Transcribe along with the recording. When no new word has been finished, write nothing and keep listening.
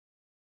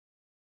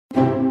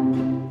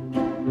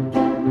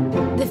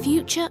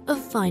Future of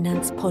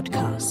Finance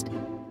podcast,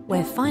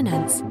 where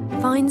finance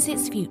finds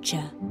its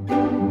future.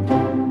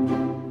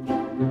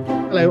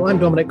 Hello, I'm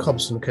Dominic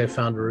Hobson,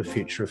 co-founder of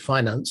Future of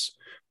Finance.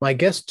 My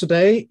guest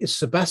today is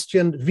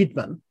Sebastian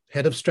Wiedmann,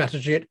 Head of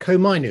Strategy at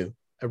Komainu,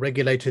 a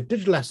regulated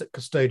digital asset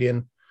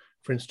custodian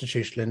for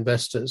institutional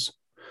investors.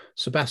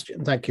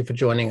 Sebastian, thank you for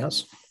joining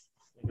us.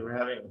 Thank you for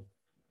having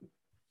me.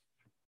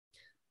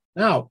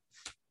 Now,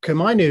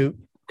 Komainu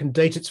can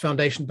date its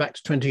foundation back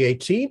to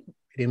 2018.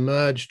 It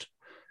emerged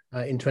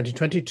in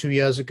 2020, 2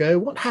 years ago.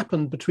 What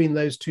happened between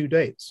those two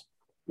dates?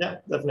 Yeah,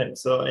 definitely.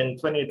 So in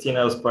 2018,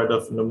 I was part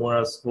of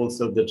Nomura's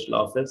wholesale digital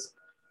office.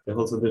 The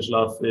wholesale digital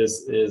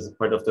office is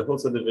part of the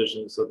wholesale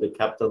division, so the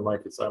capital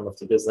markets arm of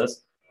the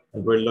business.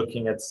 And we're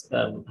looking at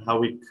how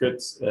we could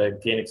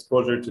gain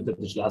exposure to the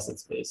digital asset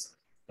space.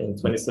 In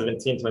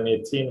 2017,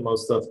 2018,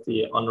 most of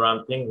the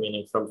on-ramping,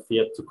 meaning from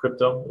fiat to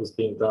crypto, was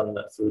being done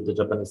through the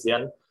Japanese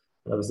yen.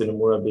 And obviously,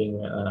 Nomura being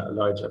a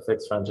large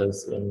FX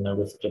franchise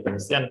with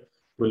Japanese yen,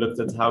 we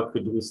looked at how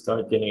could we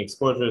start getting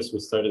exposures. We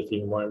started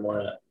seeing more and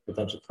more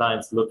potential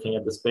clients looking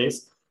at the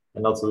space.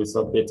 And also we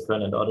saw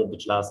Bitcoin and other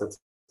digital assets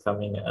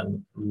coming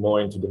more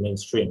into the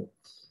mainstream.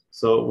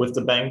 So with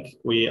the bank,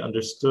 we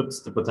understood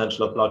the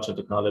potential of blockchain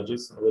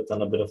technologies. We've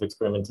done a bit of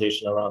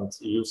experimentation around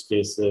use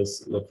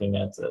cases, looking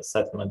at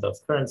settlement of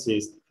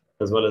currencies,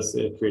 as well as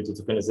security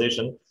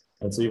tokenization.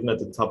 And so even at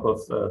the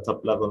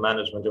top level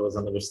management, there was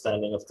an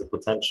understanding of the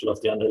potential of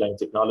the underlying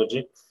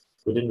technology.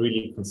 We didn't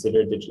really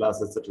consider digital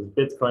assets such as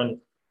Bitcoin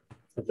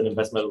as an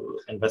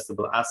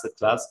investable asset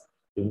class,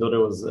 even though there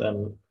was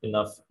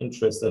enough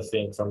interest, I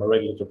think, from a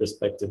regulatory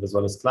perspective as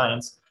well as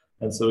clients.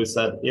 And so we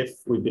said, if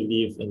we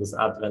believe in this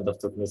advent of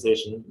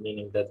tokenization,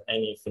 meaning that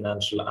any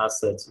financial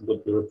asset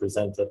would be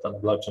represented on a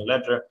blockchain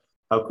ledger,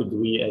 how could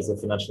we as a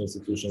financial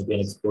institution gain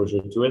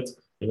exposure to it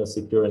in a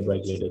secure and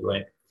regulated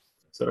way?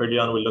 So early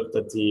on, we looked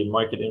at the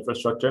market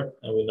infrastructure,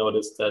 and we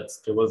noticed that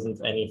there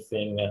wasn't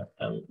anything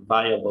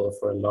viable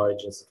for a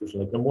large institution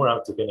like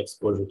Nomura to gain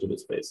exposure to the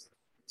space.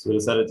 So we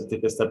decided to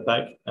take a step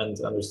back and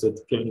understood,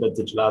 given that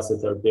digital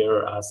assets are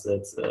bearer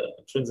assets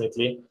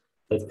intrinsically,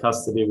 that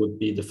custody would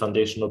be the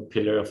foundational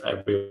pillar of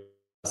every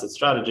asset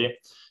strategy.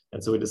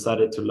 And so we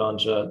decided to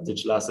launch a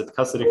digital asset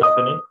custody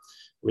company.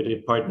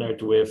 We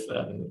partnered with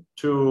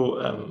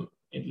two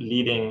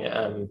leading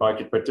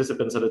market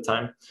participants at the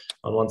time.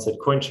 On one side,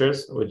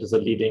 CoinShares, which is a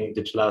leading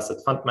digital asset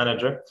fund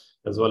manager,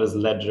 as well as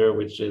Ledger,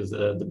 which is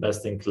the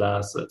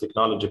best-in-class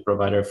technology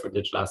provider for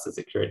digital asset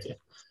security.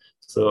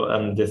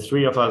 So the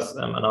three of us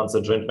announced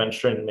a joint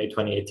venture in May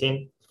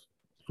 2018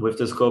 with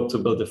the scope to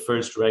build the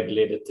first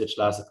regulated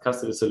digital asset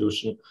custody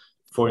solution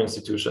for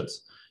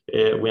institutions.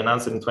 We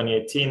announced it in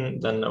 2018,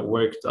 then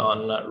worked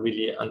on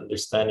really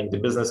understanding the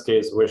business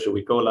case. Where should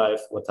we go live?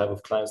 What type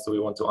of clients do we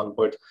want to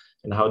onboard?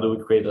 And how do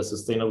we create a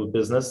sustainable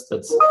business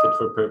that's fit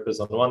for purpose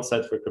on one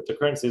side for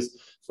cryptocurrencies,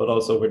 but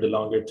also over the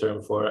longer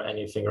term for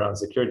anything around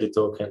security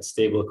tokens,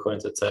 stable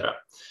coins, etc.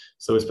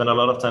 So we spent a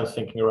lot of time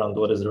thinking around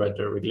what is the right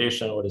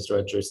regulation, what is the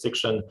right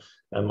jurisdiction,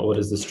 what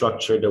is the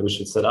structure that we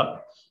should set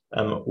up.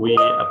 We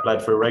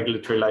applied for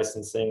regulatory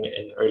licensing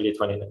in early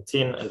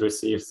 2019 and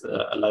received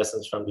a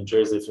license from the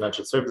Jersey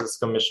Financial Services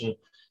Commission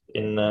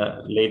in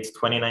late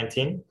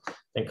 2019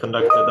 and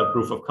conducted a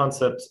proof of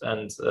concept.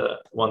 And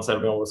once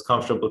everyone was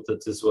comfortable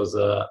that this was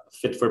a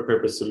fit for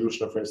purpose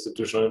solution for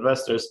institutional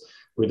investors,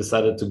 we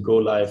decided to go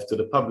live to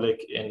the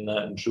public in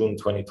June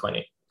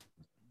 2020.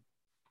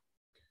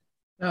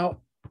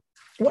 Now,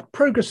 what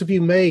progress have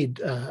you made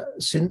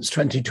since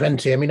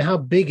 2020? I mean, how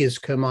big is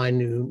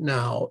Komainu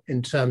now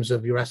in terms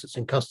of your assets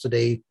in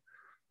custody,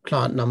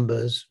 client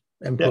numbers,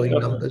 employee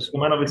numbers?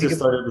 Komainu obviously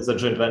started as a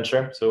joint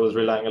venture, so it was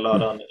relying a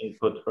lot on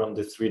input from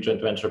the three joint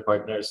venture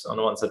partners.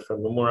 On one side from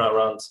Nomura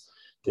around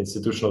the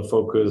institutional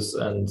focus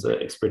and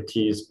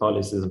expertise,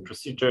 policies and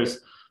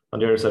procedures. On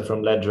the other side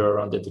from Ledger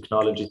around the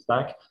technology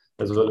stack,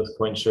 as well as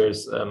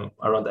CoinShares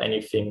around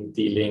anything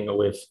dealing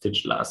with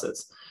digital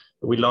assets.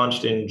 We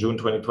launched in June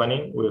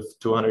 2020 with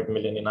 200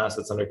 million in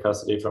assets under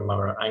custody from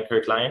our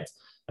anchor client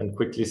and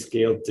quickly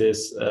scaled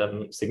this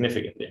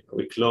significantly.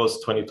 We closed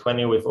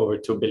 2020 with over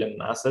 2 billion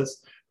in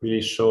assets,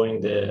 really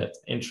showing the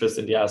interest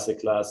in the asset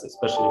class,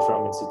 especially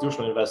from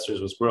institutional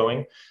investors, was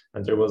growing,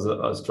 and there was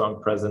a strong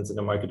presence in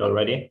the market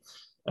already.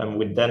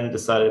 We then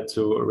decided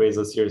to raise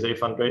a Series A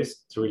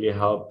fundraise to really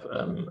help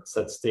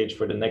set stage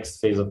for the next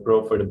phase of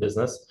growth for the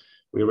business.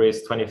 We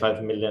raised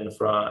 25 million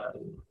from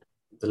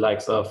the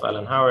likes of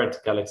Alan Howard,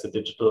 Galaxy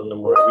Digital,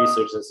 Nomura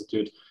Research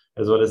Institute,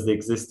 as well as the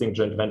existing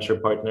joint venture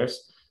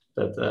partners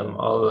that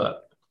all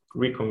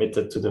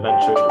recommitted to the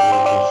venture,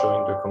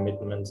 showing their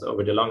commitments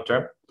over the long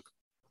term.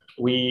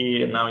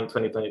 We now in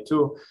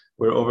 2022,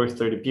 we're over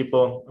 30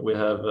 people. We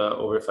have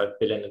over 5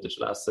 billion in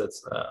digital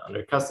assets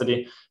under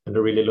custody, and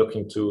we're really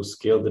looking to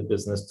scale the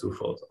business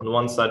twofold. On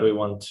one side, we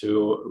want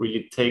to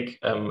really take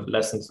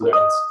lessons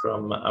learned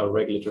from our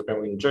regulatory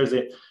framework in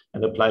Jersey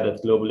and apply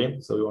that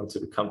globally. So we want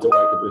to come to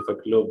market with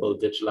a global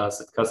digital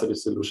asset custody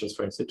solutions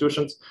for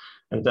institutions.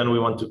 And then we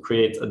want to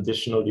create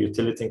additional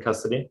utility in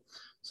custody.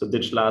 So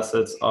digital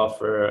assets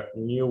offer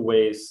new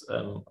ways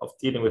of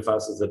dealing with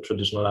assets that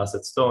traditional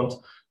assets don't.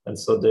 And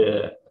so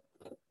the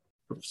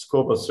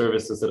scope of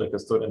services that a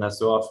custodian has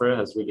to offer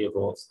has really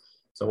evolved.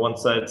 So on one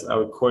side,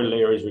 our core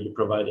layer is really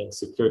providing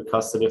secure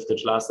custody of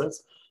digital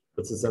assets,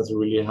 but this has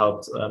really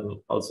helped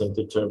also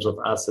in terms of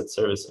asset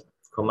servicing.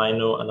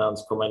 Komainu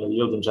announced Komainu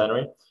Yield in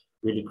January,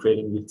 really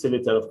creating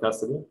utility out of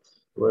custody,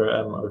 where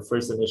our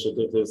first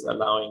initiative is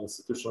allowing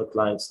institutional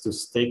clients to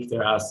stake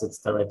their assets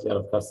directly out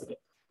of custody.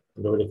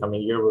 And over the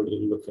coming year, we're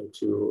really looking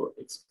to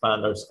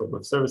expand our scope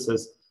of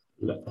services,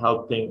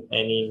 helping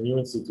any new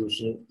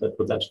institution that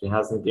potentially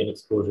hasn't gained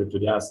exposure to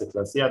the asset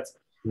class yet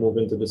move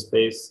into the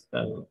space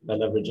by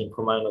leveraging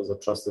Komainu as a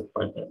trusted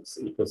partner in this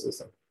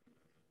ecosystem.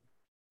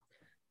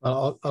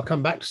 I'll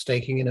come back to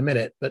staking in a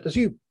minute, but as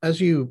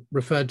you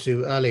referred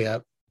to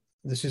earlier,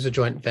 this is a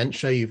joint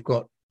venture. You've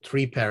got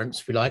three parents,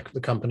 if you like, the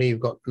company. You've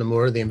got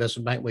Nomura, the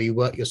investment bank, where you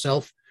work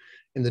yourself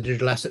in the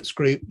digital assets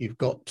group. You've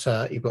got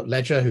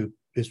Ledger, who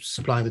is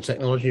supplying the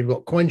technology. You've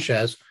got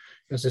CoinShares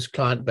as this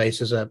client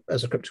base as a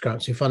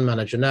cryptocurrency fund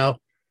manager. Now,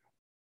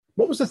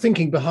 what was the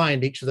thinking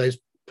behind each of those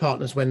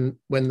partners when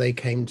they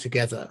came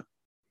together?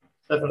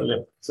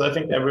 Definitely. So I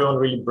think everyone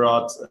really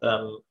brought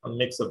a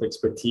mix of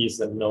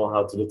expertise and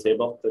know-how to the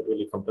table that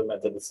really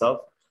complemented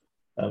itself.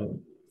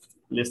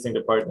 Listing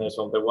the partners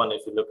one by one,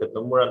 if you look at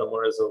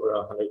Nomura is over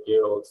a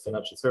 100-year-old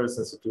financial service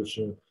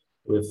institution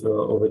with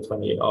over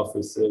 28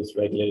 offices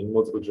regulated in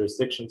multiple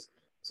jurisdictions.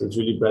 So it's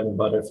really bread and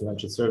butter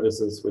financial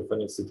services with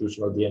an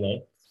institutional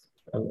DNA.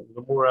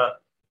 Nomura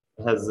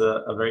has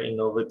a very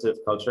innovative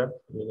culture,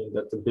 meaning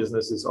that the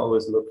business is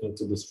always looking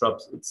to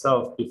disrupt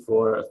itself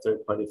before a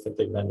third-party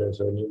fintech vendors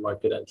or new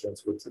market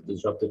entrants would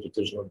disrupt the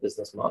traditional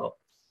business model.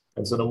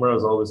 And so Nomura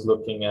is always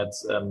looking at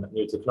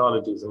new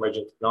technologies,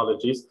 emerging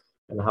technologies,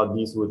 and how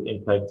these would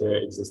impact their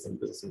existing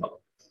business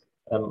model.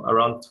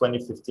 Around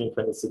 2015,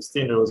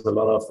 2016, there was a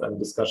lot of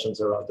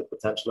discussions around the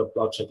potential of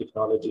blockchain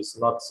technologies,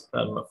 not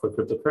for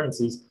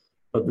cryptocurrencies,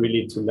 but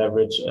really to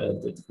leverage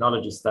the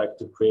technology stack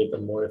to create a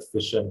more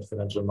efficient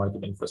financial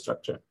market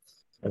infrastructure.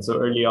 And so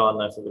early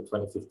on, I think in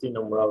 2015,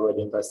 Nomura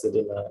already invested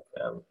in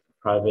a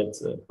private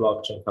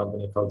blockchain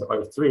company called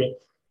R3,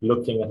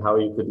 looking at how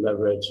you could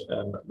leverage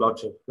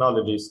blockchain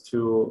technologies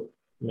to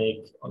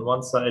make, on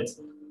one side,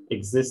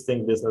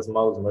 existing business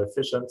models more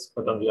efficient,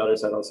 but on the other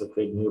side, also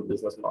create new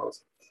business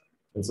models.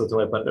 And so to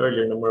my point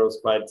earlier, Nomura was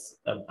quite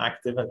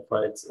active and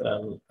quite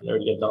an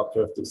early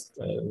adopter of these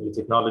new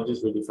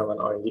technologies, really from an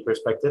R&D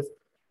perspective,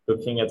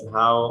 looking at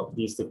how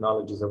these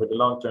technologies over the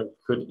long term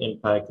could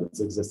impact its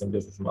existing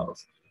business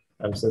models.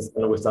 Since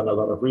then, we've done a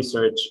lot of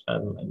research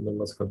and we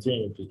must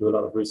continue to do a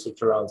lot of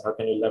research around how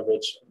can you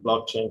leverage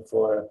blockchain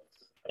for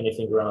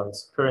anything around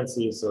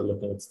currencies, so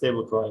looking at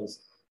stablecoins,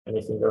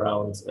 anything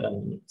around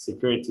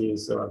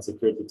securities, around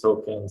security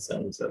tokens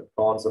and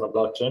bonds on a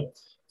blockchain.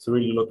 So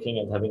really looking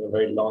at having a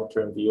very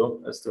long-term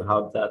view as to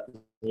how that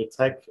new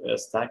tech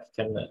stack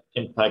can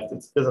impact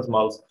its business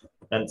models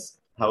and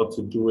how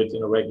to do it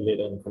in a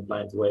regulated and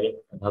compliant way,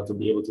 and how to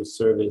be able to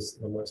service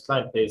Nomura's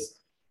client base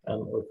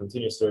or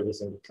continue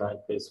servicing the client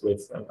base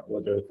with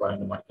what they require in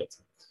the market.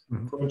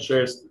 Mm-hmm.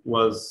 CoinShares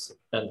was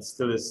and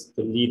still is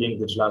the leading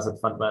digital asset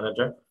fund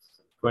manager.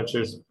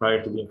 CoinShares,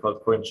 prior to being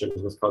called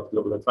CoinShares, was called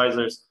Global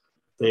Advisors.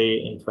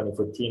 They, in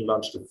 2014,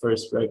 launched the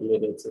first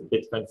regulated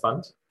Bitcoin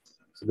fund.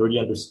 So they really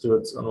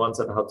understood, on one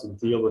side, how to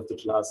deal with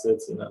digital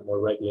assets in a more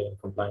regulated and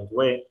compliant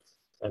way,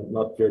 and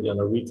not purely on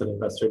a retail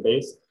investor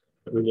base,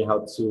 but really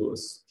how to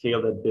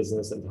scale that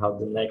business and how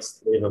the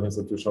next wave of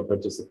institutional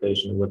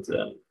participation would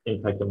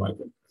impact the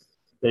market.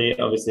 They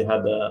obviously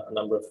had a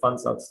number of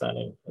funds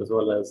outstanding, as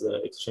well as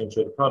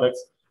exchange-traded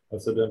products,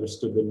 and so they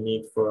understood the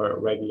need for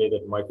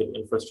regulated market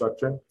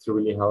infrastructure to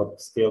really help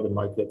scale the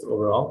market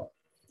overall.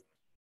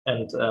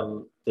 And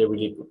they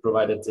really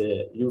provided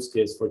the use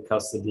case for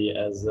custody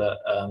as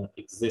an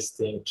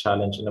existing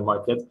challenge in the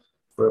market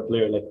for a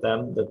player like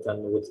them that then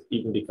would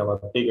even become a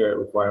bigger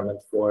requirement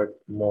for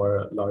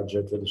more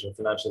larger traditional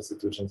financial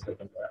institutions like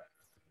Nomura.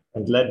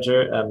 And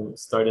Ledger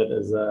started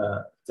as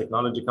a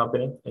technology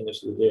company.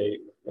 Initially, they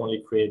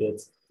only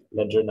created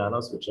Ledger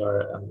Nanos, which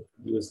are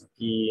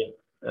USB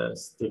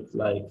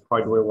stick-like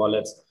hardware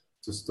wallets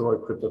to store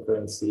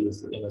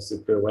cryptocurrencies in a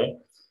secure way.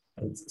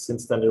 And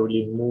since then, they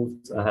really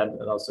moved ahead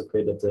and also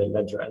created the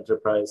Ledger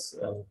Enterprise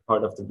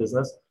part of the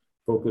business,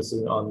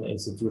 focusing on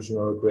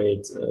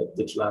institutional-grade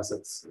digital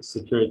assets,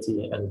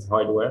 security, and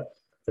hardware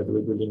that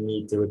would really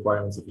meet the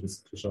requirements of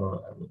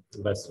institutional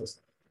investors.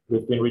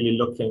 We've been really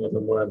looking at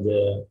more of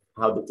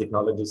how the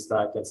technology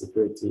stack and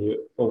security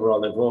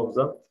overall evolves.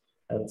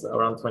 And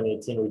around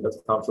 2018, we got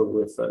comfortable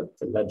with the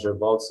Ledger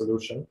Vault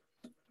solution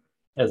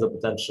as a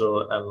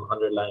potential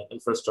underlying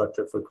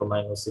infrastructure for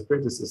Komainu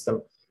security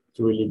system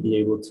to really be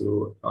able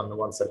to, on the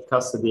one side,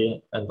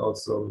 custody and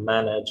also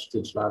manage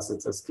digital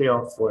assets at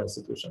scale for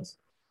institutions.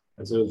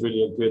 And so it was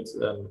really a good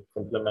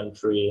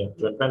complementary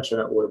joint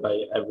venture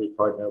whereby every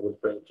partner would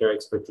bring their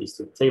expertise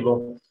to the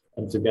table,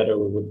 and together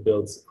we would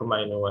build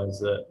Komainu as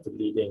the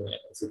leading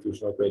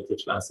institutional grade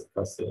digital asset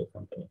custody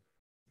company.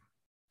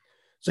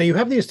 So you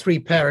have these three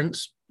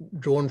parents,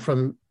 drawn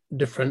from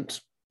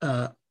different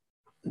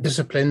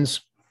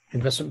disciplines,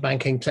 investment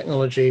banking,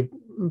 technology,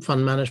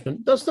 fund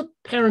management. Does the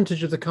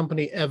parentage of the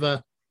company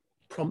ever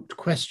prompt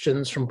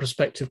questions from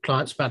prospective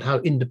clients about how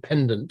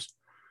independent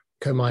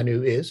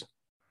Komainu is?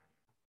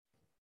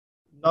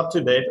 Not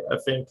to date. I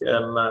think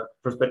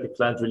prospective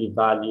clients really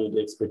value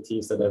the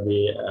expertise that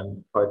every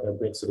partner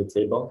brings to the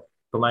table.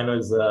 Komainu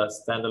is a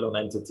standalone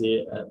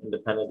entity,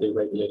 independently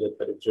regulated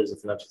by the Jersey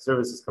Financial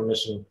Services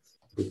Commission.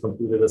 We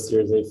completed a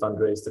Series A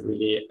fundraise that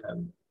really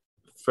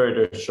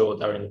further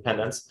showed our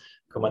independence.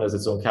 Komainu has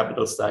its own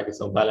capital stack,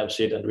 its own balance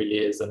sheet, and really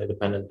is an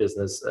independent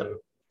business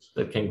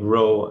that can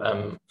grow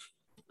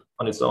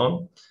on its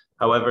own.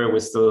 However, we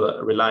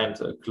still rely on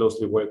to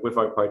closely work with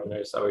our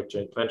partners, our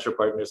joint venture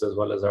partners, as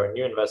well as our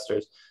new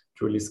investors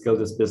to really scale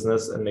this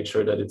business and make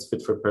sure that it's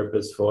fit for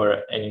purpose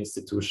for any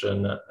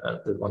institution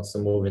that wants to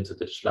move into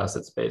the digital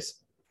asset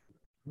space.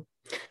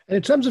 And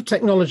in terms of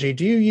technology,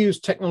 do you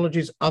use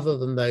technologies other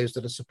than those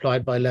that are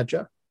supplied by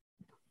Ledger?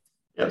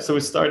 Yeah, so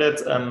we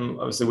started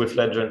obviously with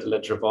Ledger and the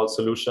Ledger Vault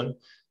solution.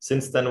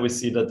 Since then, we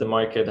see that the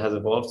market has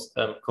evolved.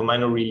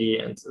 Komainu really,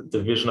 and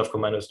the vision of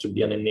Komainu is to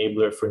be an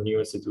enabler for new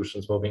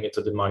institutions moving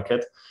into the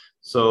market.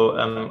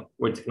 So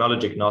we're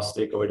technology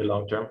agnostic over the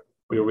long term.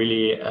 We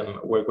really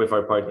work with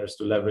our partners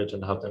to leverage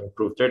and help them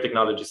improve their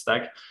technology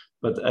stack.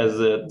 But as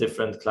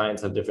different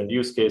clients have different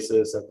use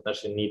cases and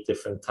potentially need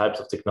different types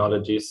of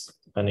technologies,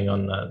 depending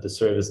on the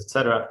service,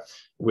 etc.,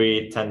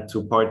 we tend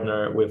to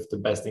partner with the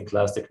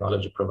best-in-class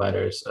technology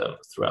providers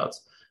throughout.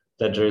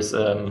 Ledger is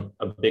a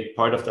big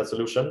part of that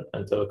solution,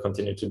 and they'll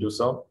continue to do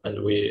so.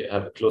 And we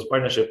have a close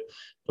partnership,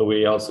 but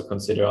we also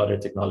consider other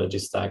technology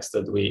stacks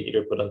that we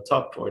either put on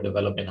top or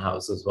develop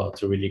in-house as well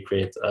to really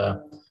create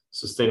a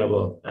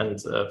sustainable and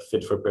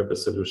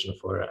fit-for-purpose solution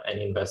for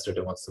any investor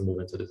that wants to move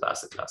into this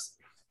asset class.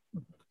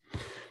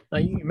 Now,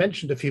 you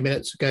mentioned a few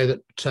minutes ago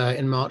that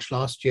in March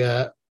last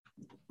year,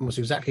 almost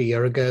exactly a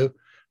year ago,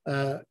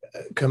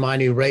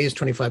 Komainu raised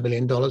 $25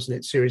 million in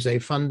its Series A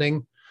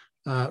funding.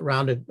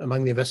 Rounded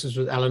among the investors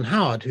was Alan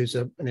Howard, who's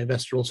an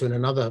investor also in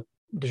another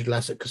digital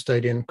asset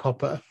custodian,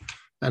 Copper,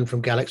 and from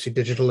Galaxy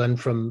Digital and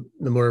from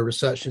Nomura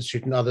Research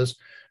Institute and others.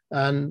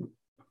 And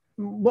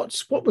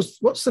what's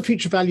the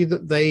future value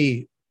that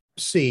they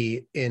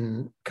see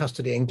in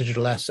custodying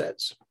digital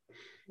assets?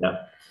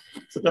 Yeah,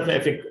 so definitely,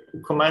 I think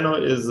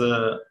Komainu is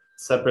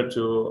separate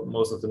to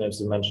most of the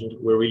names you mentioned.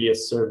 We're really a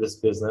service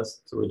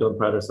business, so we don't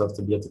pride ourselves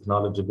to be a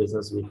technology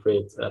business. We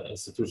create an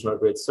institutional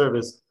grade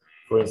service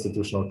for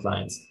institutional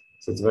clients.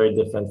 So it's very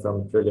different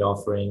from purely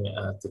offering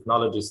a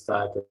technology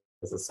stack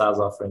as a SaaS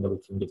offering that we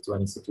can give to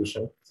an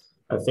institution.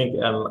 I think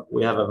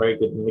we have a very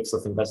good mix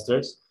of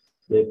investors.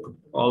 They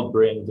all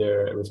bring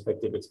their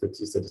respective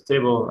expertise to the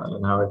table.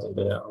 Alan Howard in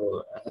the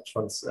whole hedge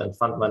funds and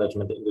fund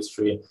management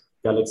industry,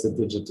 Galaxy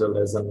Digital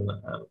as an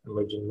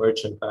emerging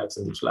merchant banks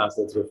and digital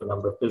assets with a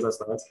number of business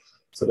lines.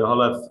 So they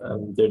all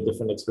have their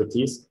different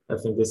expertise. I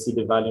think they see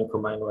the value in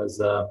Komainu as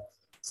a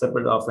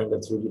separate offering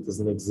that really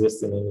doesn't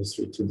exist in the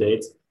industry to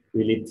date,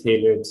 really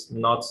tailored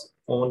not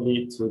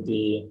only to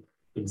the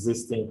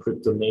existing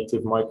crypto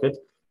native market,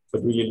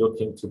 but really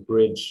looking to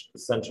bridge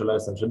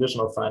centralized and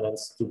traditional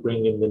finance to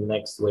bring in the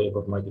next wave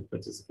of market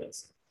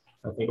participants.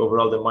 I think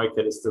overall the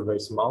market is still very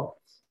small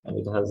and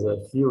it has a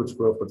huge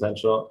growth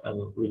potential,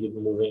 and really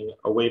moving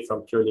away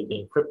from purely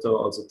being crypto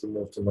also to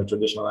move to more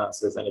traditional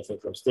assets, anything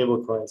from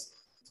stable coins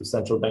to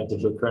central bank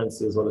digital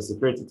currency as well as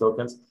security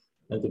tokens.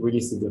 And to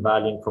really see the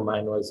value in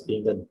Komainu as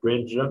being that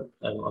bridge, and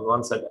on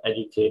one side,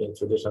 educating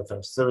traditional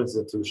financial service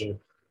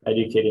institutions,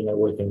 educating and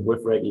working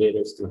with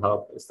regulators to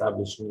help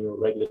establish new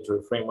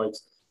regulatory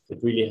frameworks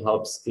that really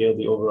helps scale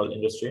the overall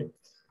industry.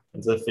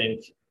 And so I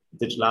think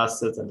digital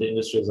assets and the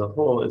industry as a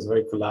whole is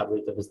very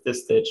collaborative at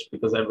this stage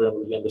because everyone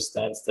really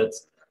understands that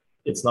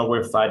it's not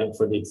worth fighting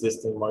for the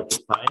existing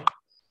market pie,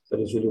 but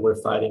it's really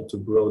worth fighting to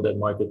grow that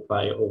market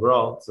pie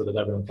overall so that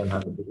everyone can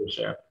have a bigger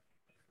share.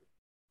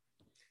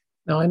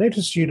 Now, I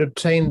noticed you'd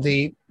obtained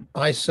the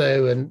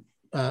ISO and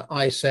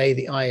ISA,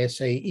 the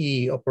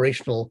ISAE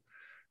operational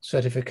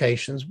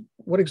certifications.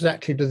 What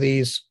exactly do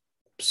these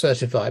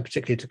certify,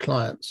 particularly to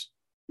clients?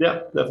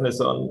 Yeah, definitely.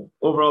 So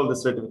overall, the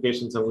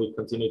certifications, and we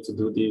continue to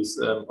do these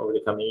over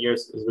the coming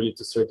years, is really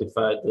to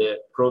certify the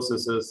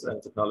processes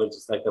and technology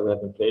stack that we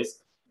have in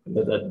place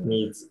that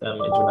meets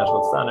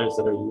international standards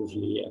that are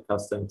usually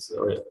accustomed,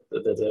 or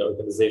that the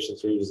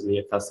organizations are usually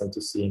accustomed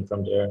to seeing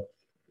from their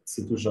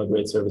institutional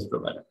grade service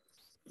provider.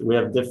 We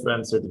have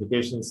different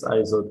certifications.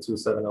 ISO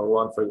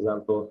 2701, for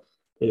example,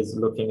 is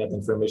looking at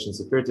information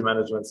security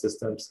management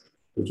systems,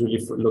 which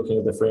really looking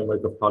at the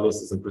framework of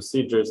policies and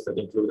procedures that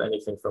include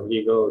anything from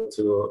legal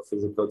to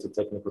physical to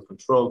technical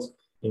controls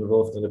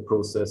involved in the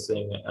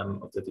processing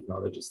of the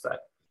technology stack.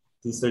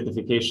 These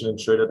certifications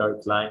ensure that our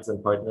clients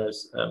and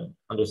partners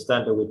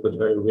understand that we put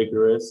very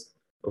rigorous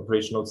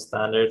operational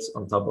standards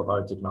on top of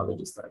our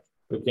technology stack.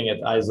 Looking at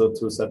ISO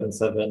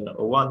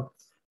 27701,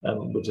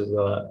 which is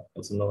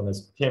also known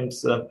as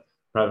PIMS,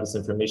 Privacy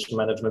Information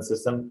Management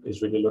System,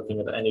 is really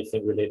looking at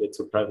anything related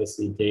to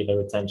privacy, data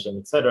retention,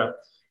 etc.,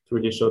 to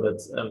really show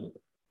that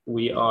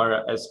we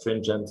are as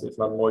stringent, if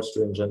not more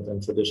stringent,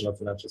 than traditional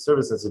financial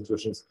service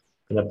institutions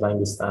in applying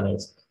these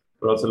standards.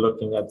 We're also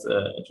looking at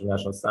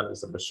international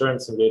standards of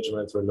assurance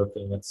engagement. We're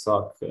looking at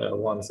SOC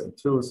 1s and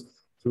 2s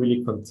to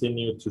really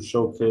continue to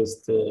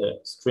showcase the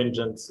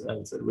stringent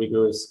and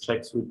rigorous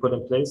checks we put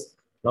in place,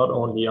 not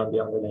only on the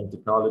underlying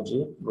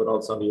technology, but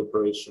also on the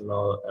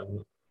operational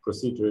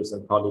procedures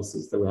and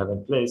policies that we have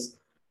in place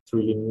to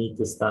really meet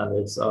the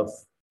standards of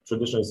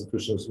traditional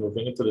institutions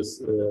moving into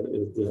this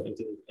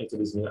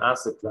new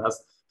asset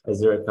class as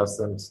they're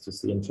accustomed to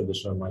see in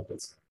traditional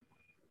markets.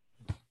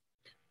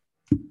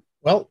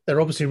 Well, they're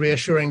obviously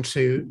reassuring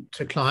to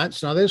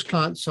clients. Now, those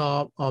clients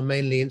are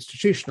mainly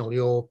institutional.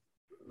 Your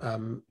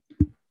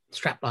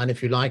strapline,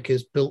 if you like,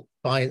 is built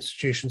by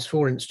institutions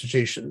for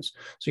institutions.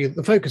 So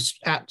the focus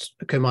at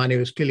Komainu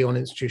is clearly on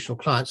institutional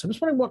clients. I'm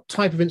just wondering what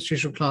type of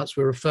institutional clients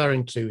we're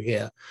referring to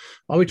here.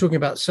 Are we talking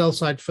about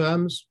sell-side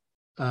firms?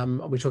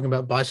 Are we talking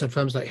about buy-side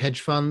firms like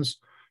hedge funds,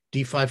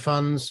 DeFi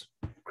funds,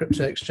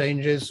 crypto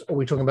exchanges? Or are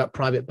we talking about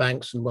private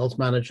banks and wealth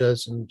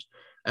managers and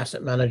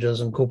asset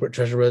managers and corporate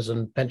treasurers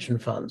and pension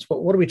funds?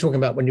 What are we talking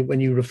about when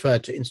you refer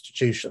to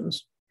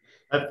institutions?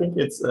 I think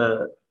it's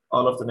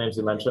all of the names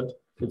you mentioned.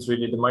 It's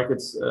really the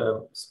market's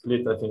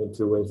split, I think, in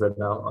two ways right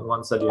now. On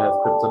one side, you have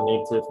crypto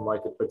native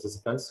market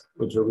participants,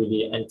 which are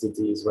really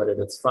entities, whether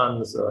that's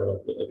funds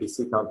or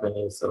VC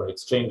companies or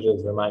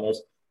exchanges or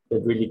miners,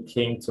 that really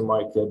came to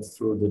market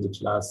through the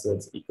digital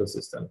assets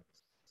ecosystem.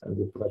 And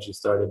we actually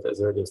started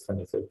as early as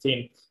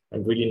 2013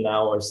 and really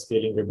now are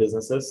scaling their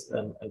businesses.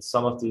 And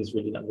some of these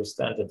really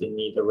understand that they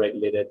need a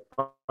regulated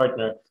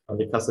partner on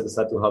the custody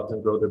side to help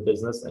them grow their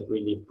business and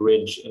really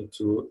bridge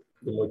into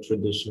the more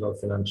traditional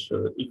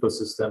financial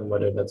ecosystem,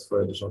 whether that's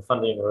for additional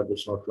funding or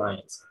additional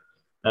clients.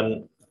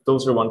 And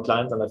those are one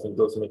client, and I think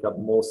those make up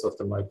most of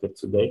the market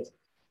to date.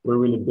 We're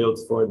really built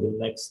for the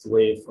next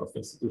wave of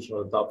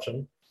institutional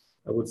adoption.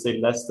 I would say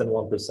less than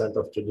 1%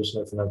 of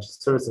traditional financial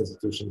service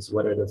institutions,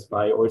 whether that's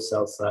buy or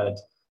sell side,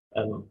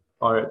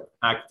 are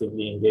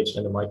actively engaged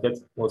in the market.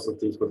 Most of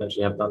these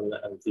potentially have done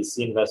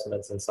VC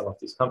investments in some of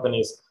these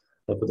companies,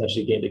 that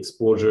potentially gained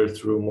exposure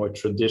through more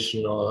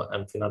traditional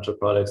financial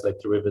products like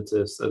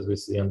derivatives, as we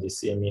see on the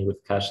CME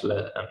with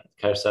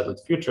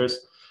cash-settled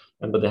futures,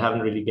 but they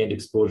haven't really gained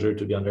exposure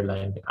to the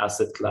underlying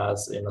asset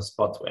class in a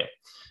spot way.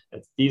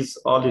 And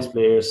all these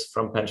players,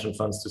 from pension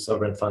funds to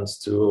sovereign funds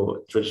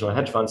to traditional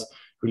hedge funds,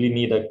 really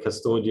need a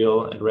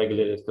custodial and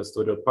regulated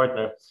custodial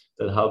partner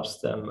that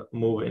helps them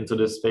move into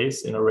this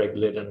space in a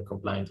regulated and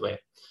compliant way.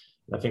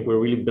 And I think we're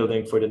really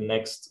building for the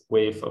next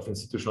wave of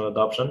institutional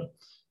adoption.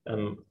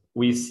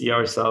 We see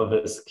ourselves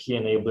as key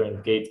enabler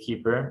and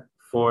gatekeeper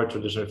for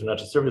traditional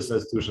financial service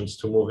institutions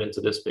to move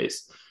into this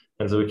space.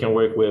 And so we can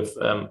work with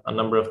a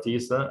number of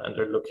these, and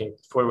they're looking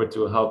forward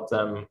to help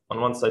them,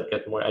 on one side,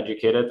 get more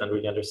educated and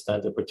really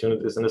understand the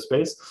opportunities in the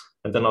space,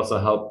 and then also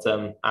help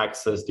them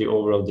access the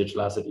overall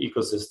digital asset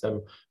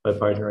ecosystem by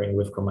partnering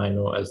with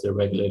Komainu as their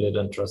regulated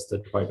and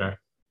trusted partner.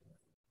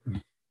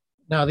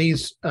 Now,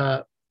 these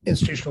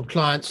institutional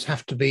clients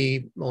have to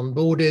be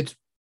onboarded.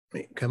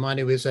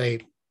 Komainu is a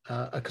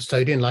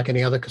custodian, like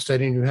any other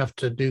custodian. You have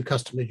to do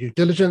customer due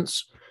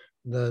diligence,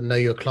 the know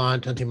your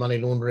client, anti-money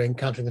laundering,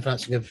 countering the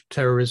financing of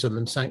terrorism,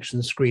 and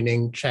sanctions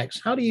screening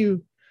checks. How do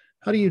you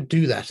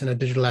do that in a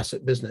digital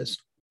asset business?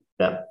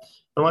 Yeah.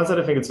 On one side,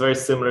 I think it's very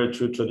similar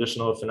to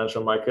traditional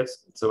financial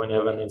markets. So when you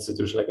have an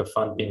institution like a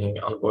fund being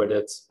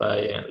onboarded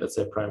by, let's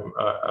say,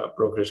 a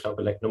brokerage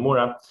company like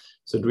Nomura,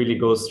 so it really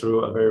goes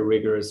through a very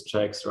rigorous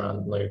checks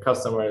around know your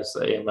customers,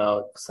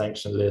 AML,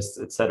 sanction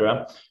lists,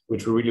 etc.,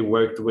 which we really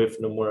worked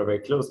with Nomura very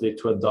closely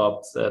to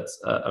adopt that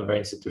a very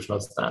institutional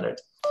standard.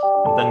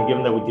 And then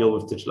given that we deal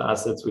with digital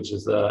assets, which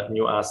is a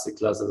new asset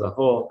class as a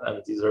whole,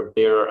 and these are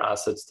bearer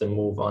assets that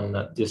move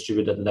on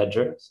distributed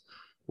ledgers,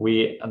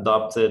 we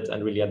adopted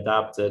and really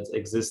adapted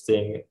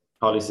existing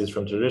policies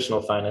from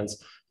traditional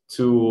finance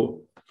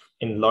to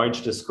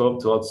enlarge the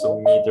scope to also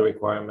meet the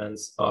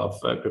requirements of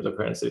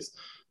cryptocurrencies.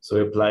 So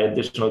we apply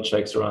additional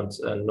checks around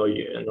know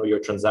your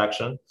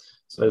transaction.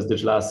 So as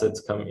digital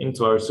assets come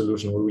into our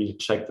solution, we really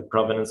check the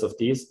provenance of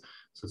these.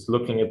 So it's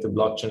looking at the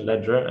blockchain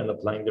ledger and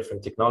applying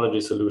different technology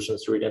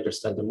solutions to really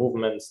understand the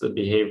movements, the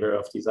behavior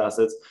of these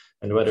assets,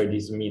 and whether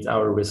these meet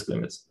our risk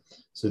limits.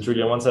 So it's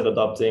really on one side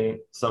adopting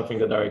something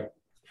that our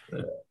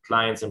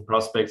clients and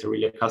prospects are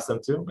really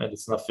accustomed to, and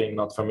it's nothing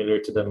not familiar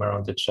to them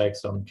around the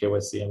checks on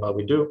KYC and what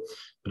we do,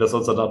 but it's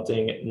also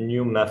adopting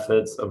new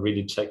methods of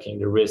really checking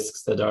the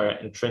risks that are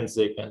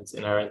intrinsic and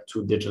inherent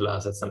to digital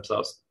assets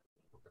themselves.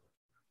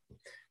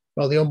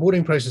 Well, the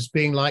onboarding process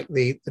being like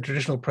the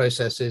traditional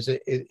process is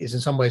in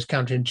some ways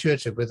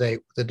counterintuitive with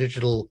a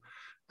digital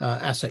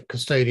asset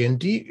custodian.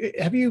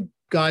 Have you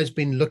guys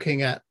been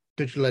looking at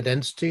digital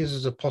identities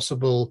as a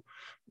possible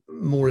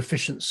more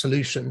efficient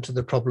solution to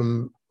the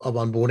problem of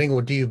onboarding,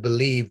 or do you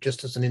believe,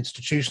 just as an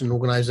institution,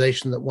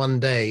 organization, that one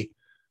day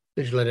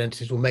digital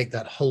identities will make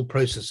that whole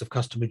process of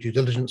customer due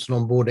diligence and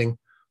onboarding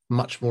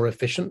much more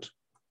efficient?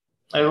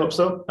 I hope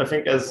so. I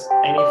think as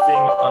anything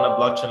on a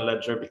blockchain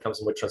ledger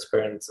becomes more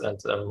transparent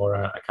and more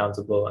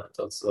accountable, and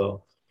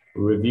also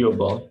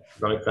reviewable. Does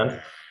that make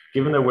sense?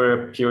 Given that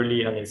we're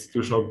purely an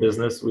institutional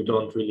business, we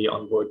don't really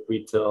onboard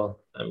retail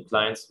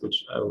clients,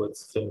 which I would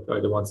think are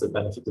the ones that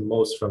benefit the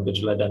most from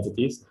digital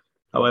identities.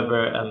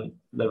 However,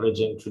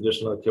 leveraging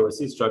traditional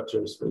KYC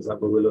structures, for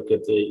example, we look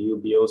at the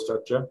UBO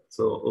structure,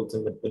 so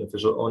ultimate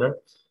beneficial owner.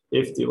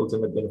 If the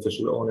ultimate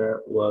beneficial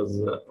owner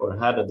was or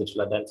had a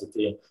digital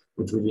identity,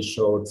 which really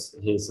showed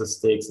his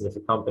stakes in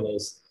different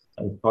companies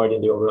and part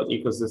in the overall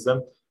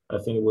ecosystem, I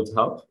think it would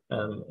help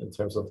in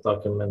terms of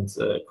document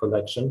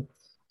collection.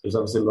 There's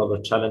obviously a lot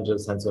of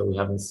challenges, hence why we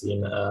haven't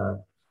seen a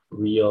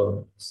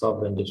real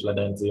sovereign digital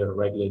identity or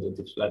regulated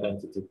digital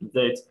identity to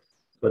date,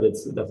 but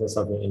it's definitely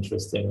something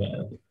interesting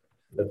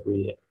that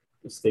we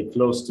stay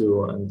close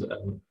to and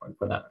work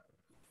for that.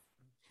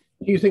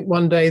 Do you think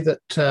one day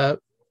that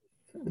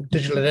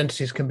digital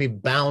identities can be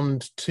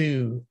bound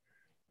to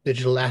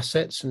digital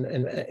assets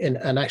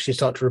and actually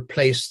start to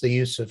replace the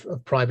use of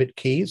private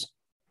keys?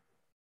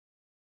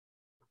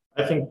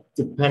 I think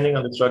depending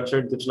on the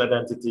structure, digital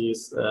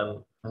identities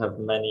have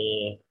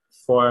many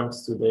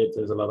forms to date.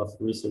 There's a lot of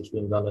research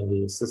being done in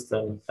the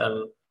system.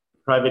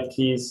 Private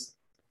keys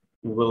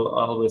will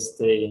always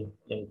stay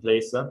in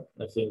place. I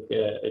think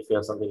if you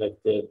have something like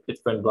the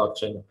Bitcoin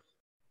blockchain,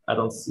 I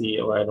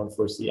don't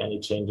foresee any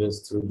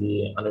changes to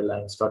the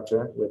underlying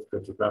structure with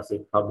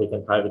cryptographic public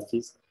and private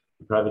keys.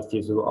 The private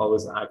keys will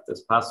always act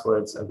as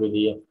passwords and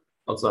really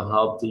also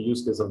help the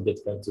use case of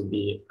Bitcoin to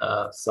be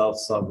a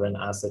self-sovereign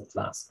asset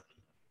class.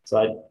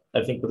 So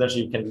I think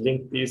potentially you can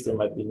link these. There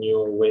might be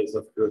new ways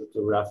of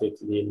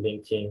cryptographically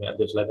linking a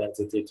digital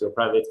identity to a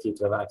private key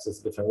to have access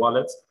to different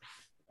wallets.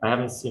 I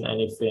haven't seen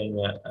anything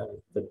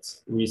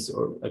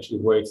that actually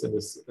works in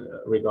this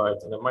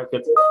regard in the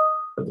market,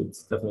 but it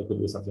definitely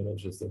could be something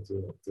interesting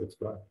to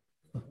explore.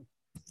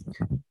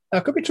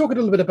 Could we talk a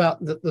little bit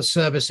about the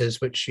services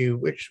which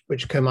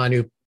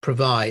Komainu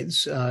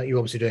provides? You're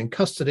obviously doing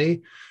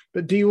custody,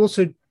 but do you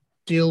also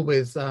deal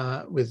with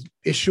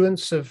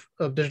issuance of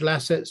digital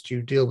assets? Do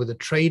you deal with the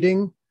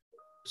trading,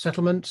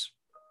 settlement?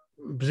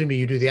 Presumably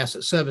you do the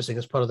asset servicing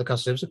as part of the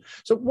custody.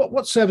 So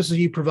what services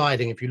are you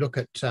providing if you look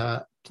at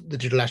the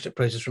digital asset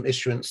process from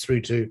issuance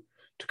through to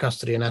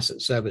custody and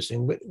asset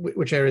servicing?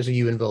 Which areas are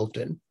you involved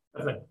in?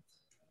 Okay.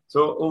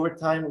 So over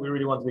time, we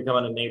really want to become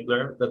an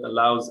enabler that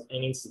allows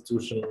any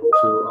institution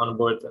to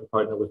onboard and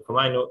partner with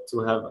Komainu to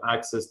have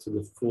access to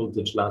the full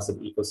digital asset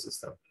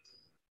ecosystem.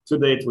 To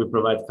date, we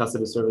provide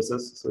custody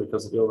services, so we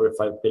custody over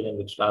 5 billion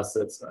digital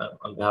assets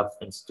on behalf of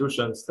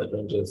institutions that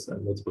ranges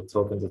and multiple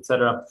tokens,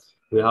 etc.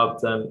 We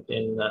help them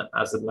in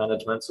asset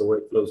management, so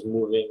workflows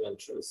moving and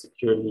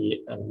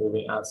securely and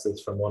moving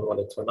assets from one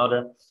wallet to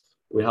another.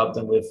 We help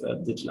them with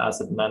digital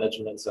asset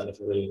management, so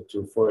anything related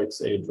to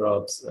forex,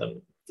 airdrops,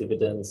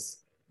 dividends,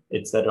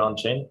 etc. on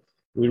chain.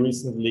 We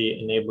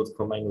recently enabled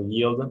Komainu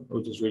Yield,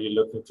 which is really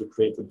looking to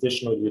create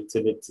additional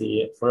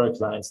utility for our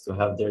clients to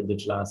have their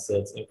digital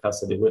assets in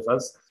custody with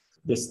us.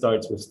 This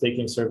starts with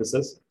staking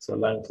services, so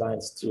allowing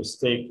clients to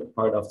stake a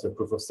part of their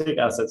proof of stake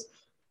assets,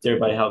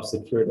 thereby help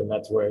secure the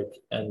network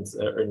and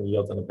earn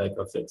yield on the back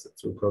of it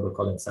through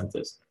protocol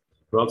incentives.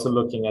 We're also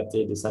looking at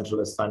the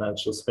decentralized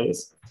financial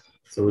space.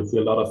 So we see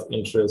a lot of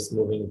interest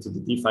moving into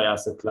the DeFi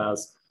asset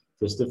class.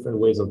 There's different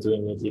ways of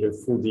doing it, either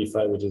full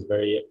DeFi, which is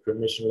very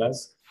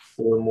permissionless,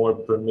 or more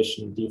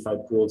permission DeFi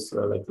pools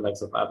like the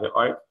likes of Aave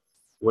Arc.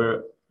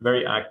 We're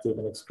very active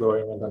in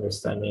exploring and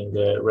understanding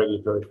the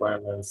regulatory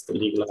requirements, the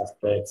legal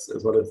aspects,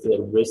 as well as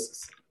the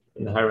risks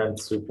inherent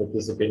to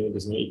participating in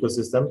this new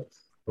ecosystem.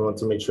 We want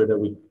to make sure that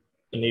we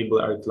enable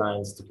our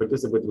clients to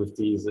participate with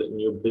these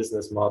new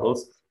business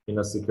models in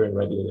a secure and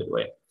regulated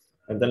way.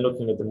 And then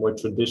looking at the more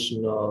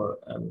traditional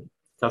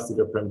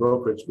custody or prime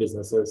brokerage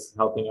businesses,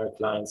 helping our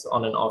clients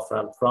on and off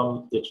ramp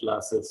from digital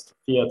assets to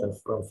fiat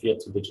and from fiat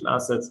to digital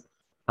assets,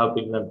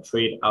 helping them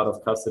trade out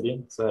of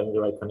custody, so having the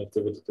right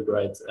connectivity to the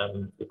right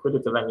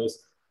liquidity venues,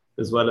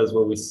 as well as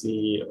what we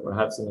see or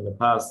have seen in the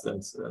past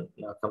and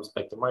now comes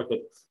back to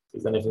market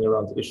is anything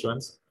around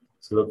issuance.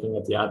 So looking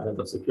at the advent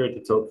of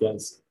security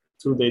tokens,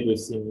 to date we've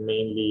seen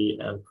mainly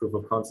proof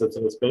of concepts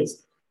in the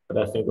space, but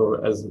I think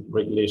as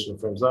regulation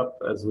firms up,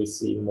 as we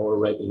see more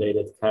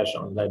regulated cash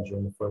on ledger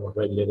in the form of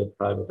regulated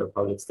private or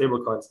public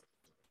stablecoins,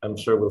 I'm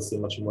sure we'll see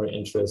much more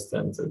interest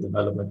and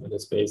development in the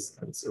space.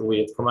 And so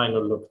we at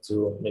Komainu look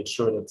to make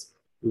sure that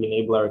we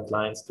enable our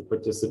clients to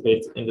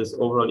participate in this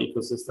overall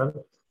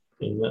ecosystem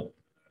in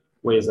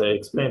ways I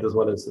explained, as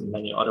well as in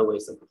many other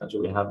ways that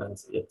potentially we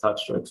haven't yet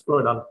touched or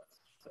explored on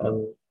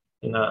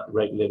in a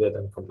regulated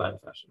and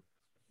compliant fashion.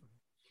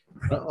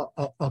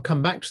 I'll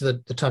come back to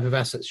the type of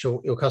assets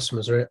your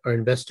customers are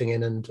investing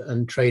in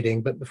and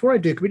trading. But before I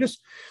do, could we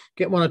just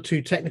get one or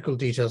two technical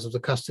details of the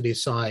custody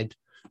side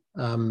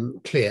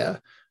clear?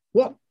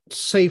 What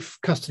safe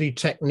custody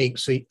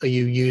techniques are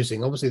you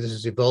using? Obviously, this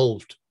has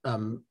evolved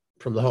from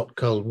the hot,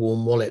 cold,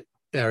 warm wallet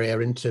area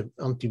into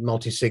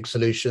multi-sig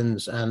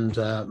solutions and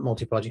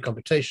multi-party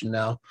computation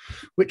now.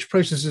 Which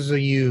processes are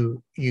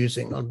you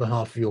using on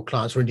behalf of your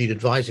clients, or indeed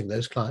advising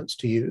those clients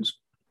to use?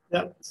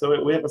 Yeah,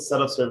 so we have a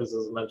set of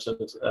services, as mentioned.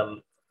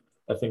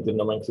 I think the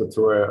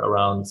nomenclature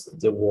around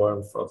the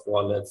warmth of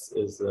wallets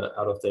is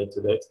out of date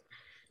to date.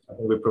 I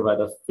think we provide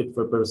a fit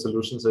for purpose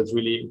solution. So it's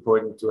really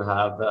important to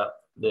have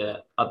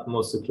the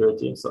utmost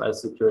security. So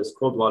as secure as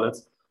cold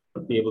wallets,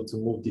 but be able to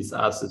move these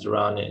assets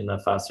around in a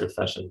faster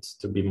fashion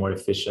to be more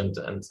efficient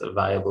and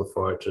viable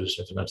for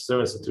traditional financial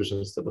service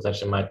institutions that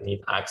potentially might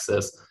need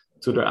access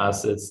to their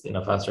assets in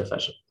a faster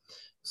fashion.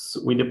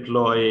 So we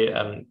deploy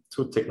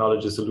two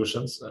technology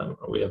solutions.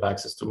 We have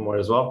access to more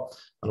as well.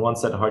 On one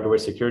side, hardware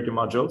security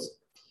modules,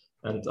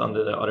 and on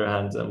the other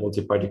hand,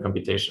 multi-party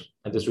computation.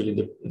 And this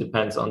really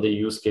depends on the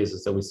use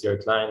cases that we see our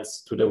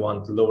clients. Do they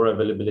want lower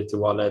availability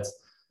wallets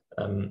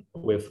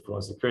with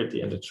more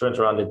security and the trend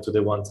around it? Do they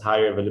want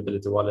higher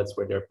availability wallets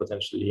where they're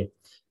potentially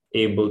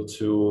able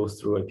to,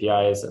 through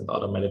APIs and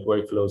automated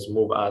workflows,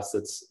 move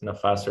assets in a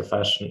faster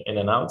fashion in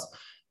and out?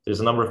 There's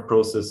a number of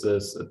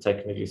processes,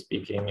 technically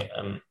speaking,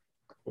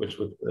 which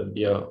would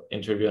be an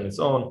interview on its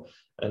own,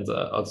 and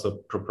also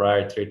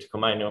proprietary to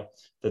Komainu,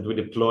 that we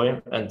deploy.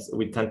 And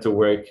we tend to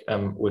work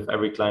with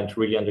every client to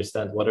really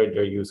understand what are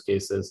their use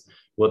cases,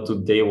 what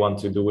do they want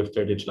to do with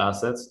their digital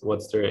assets,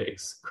 what's their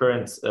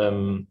current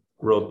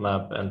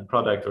roadmap and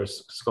product or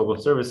scope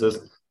of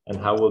services, and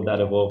how will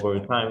that evolve over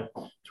time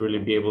to really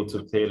be able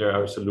to tailor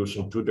our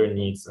solution to their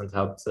needs and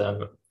help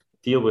them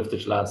deal with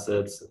digital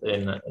assets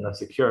in a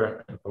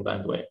secure and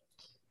compliant way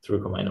through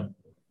Komainu.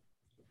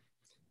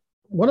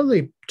 One of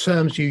the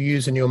terms you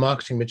use in your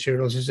marketing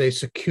materials is a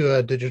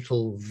secure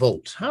digital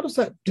vault. How does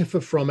that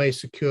differ from a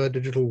secure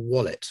digital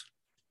wallet?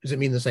 Does it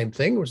mean the same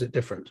thing or is it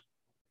different?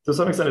 To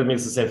some extent, it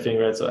means the same thing,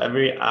 right? So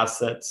every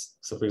asset,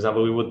 so for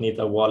example, we would need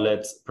a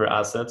wallet per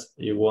asset.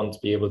 You won't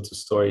be able to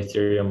store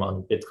Ethereum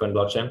on Bitcoin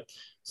blockchain.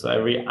 So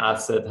every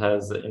asset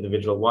has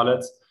individual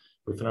wallets.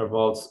 Within our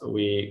vaults,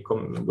 we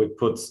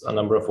put a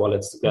number of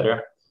wallets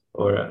together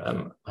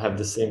or have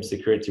the same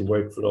security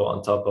workflow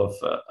on top of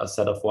a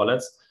set of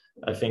wallets.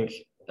 I think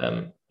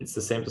it's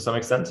the same to some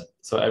extent.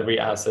 So every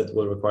asset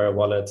will require a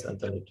wallet, and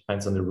then it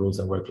depends on the rules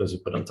and workflows you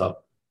put on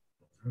top.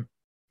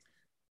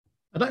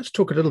 I'd like to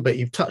talk a little bit,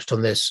 you've touched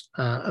on this,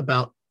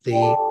 about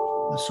the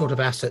sort of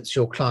assets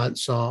your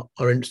clients are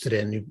interested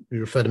in. You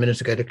referred a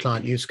minute ago to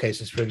client use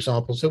cases, for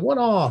example. So what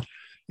are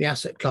the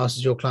asset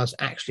classes your clients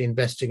actually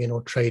investing in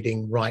or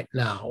trading right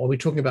now? Are we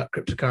talking about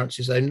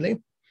cryptocurrencies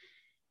only?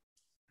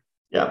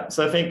 Yeah,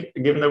 so I think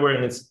given that we're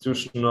an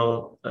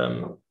institutional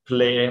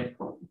play,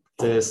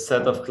 the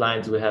set of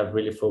clients we have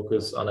really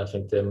focused on, I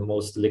think, the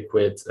most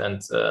liquid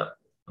and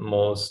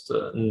most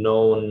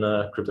known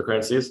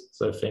cryptocurrencies.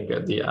 So I think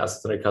the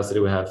assets under custody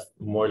we have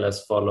more or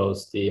less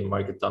follows the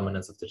market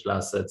dominance of digital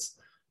assets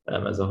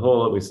as a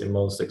whole. We see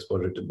most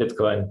exposure to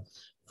Bitcoin,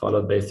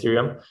 followed by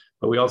Ethereum.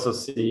 But we also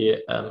see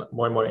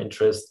more and more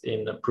interest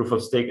in proof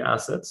of stake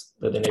assets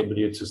that enable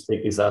you to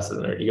stake these assets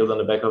and earn yield on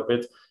the back of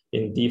it,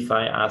 in DeFi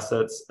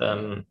assets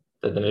that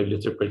enable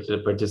you to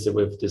participate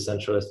with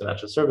decentralized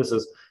financial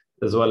services,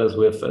 as well as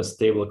with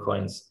stable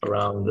coins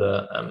around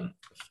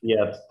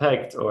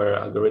fiat-pegged or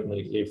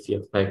algorithmically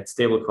fiat-pegged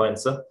stable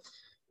coins,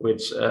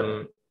 which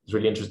is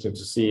really interesting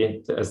to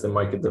see as the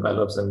market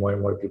develops and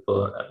more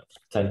people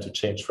tend to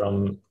change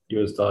from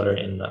US dollar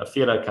in a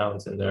fiat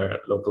account in their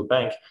local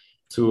bank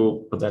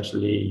to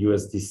potentially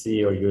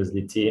USDC or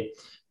USDT,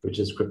 which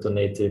is crypto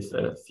native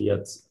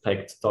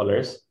fiat-pegged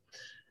dollars.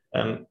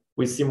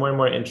 We see more and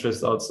more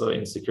interest also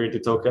in security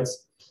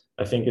tokens.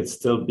 I think it's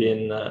still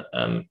been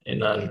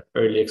in an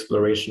early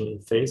exploration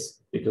phase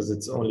because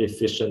it's only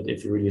efficient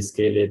if you really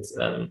scale it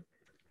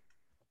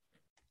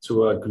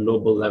to a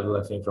global level,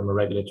 I think, from a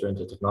regulatory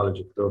and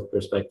technology growth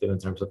perspective in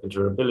terms of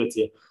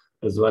interoperability,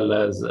 as well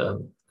as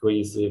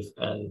cohesive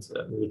and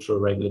neutral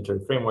regulatory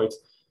frameworks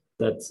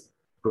that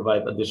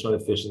provide additional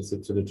efficiency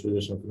to the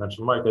traditional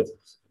financial market,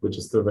 which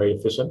is still very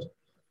efficient.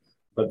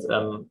 But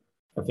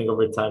I think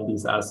over time,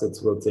 these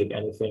assets will take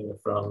anything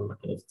from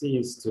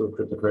NFTs to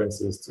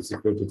cryptocurrencies to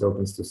security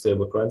tokens to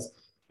stablecoins.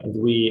 And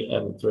we,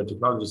 through a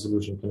technology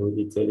solution, can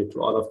really tailor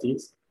to all of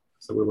these.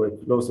 So we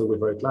work closely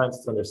with our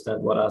clients to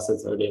understand what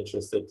assets are they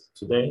interested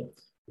today,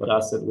 what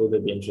asset will they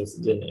be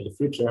interested in the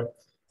future,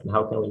 and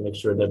how can we make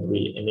sure that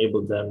we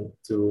enable them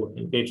to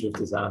engage with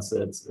these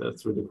assets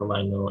through the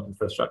Komainu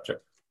infrastructure.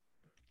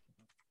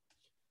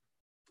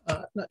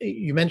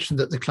 You mentioned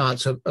that the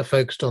clients are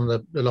focused on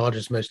the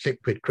largest, most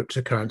liquid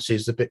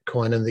cryptocurrencies, the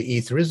Bitcoin and the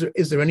Ether.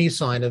 Is there any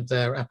sign of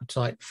their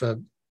appetite for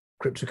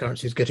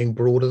cryptocurrencies getting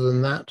broader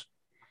than that?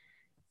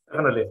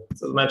 Definitely.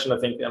 So as mentioned, I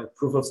think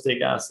proof of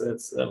stake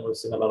assets, we've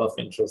seen a lot of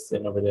interest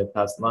in over the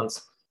past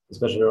months,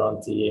 especially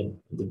around the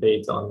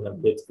debate on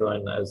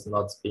Bitcoin as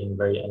not being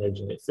very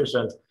energy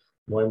efficient.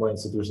 More and more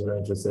institutions are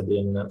interested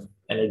in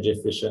energy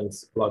efficient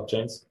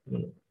blockchains,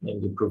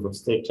 namely proof of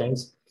stake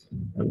chains.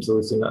 So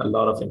we've seen a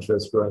lot of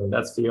interest growing in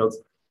that field.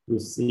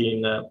 We've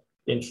seen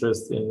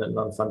interest in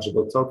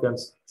non-fungible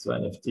tokens, so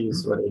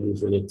NFTs, whether it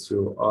is related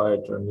to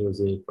art or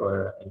music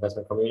or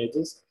investment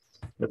communities,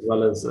 as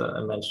well as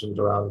I mentioned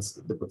around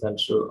the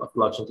potential of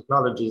blockchain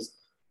technologies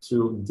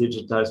to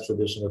digitize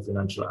traditional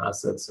financial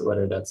assets,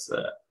 whether that's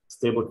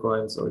stable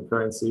coins or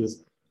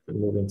currencies that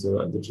move into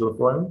a digital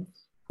form,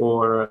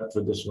 or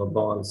traditional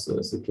bonds,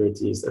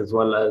 securities, as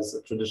well as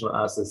traditional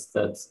assets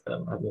that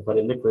have been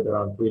quite liquid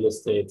around real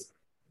estate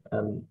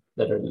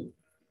that are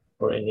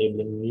or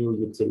enabling new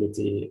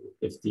utility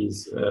if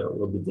these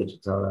will be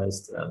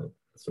digitalized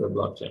through a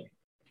blockchain.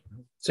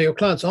 So your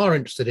clients are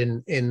interested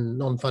in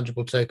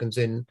non-fungible tokens,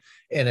 in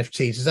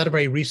NFTs. Is that a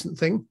very recent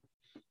thing?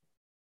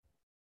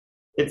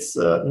 It's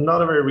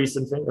not a very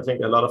recent thing. I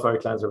think a lot of our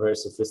clients are very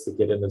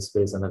sophisticated in this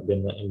space and have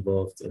been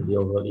involved in the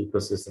overall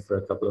ecosystem for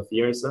a couple of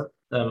years.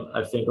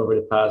 I think over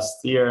the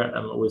past year,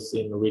 we've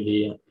seen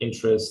really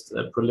interest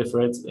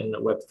proliferate in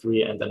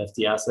Web3 and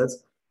NFT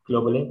assets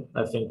globally.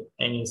 I think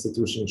any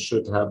institution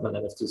should have an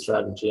NFT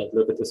strategy and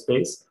look at the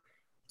space.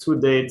 To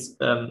date,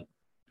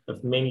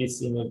 I've mainly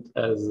seen it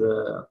as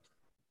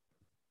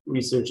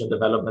research and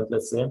development,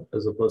 let's say,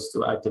 as opposed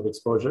to active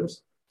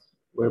exposures,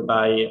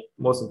 whereby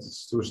most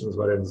institutions,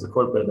 whether it's a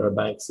corporate or a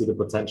bank, see the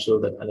potential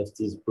that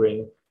NFTs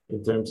bring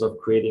in terms of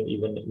creating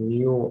even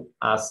new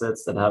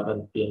assets that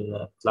haven't been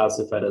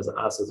classified as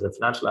assets or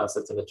financial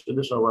assets in the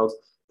traditional world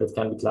that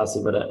can be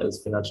classified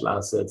as financial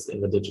assets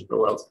in the digital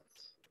world.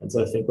 And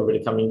so I think over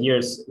the coming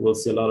years, we'll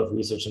see a lot of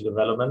research and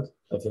development.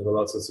 I think we'll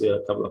also see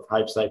a couple of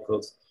hype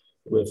cycles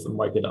with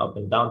market up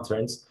and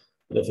downturns.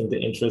 But I think the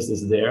interest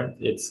is there.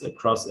 It's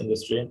across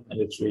industry,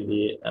 and it's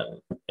really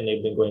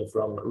enabling going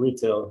from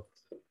retail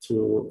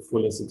to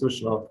full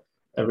institutional.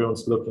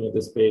 Everyone's looking at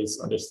the space,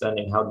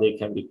 understanding how they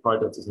can be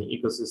part of this new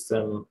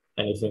ecosystem,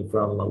 anything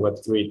from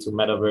Web3 to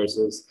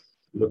metaverses,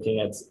 looking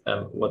at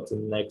what the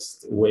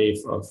next wave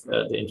of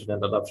the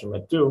internet adoption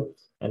might do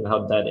and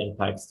how that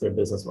impacts their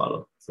business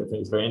model. So I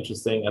think it's very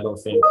interesting. I don't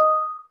think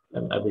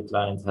every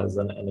client has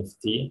an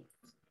NFT,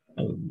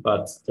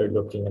 but they're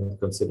looking and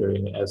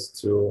considering as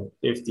to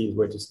if these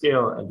were to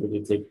scale and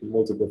really take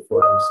multiple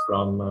forms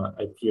from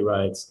IP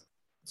rights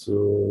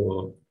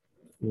to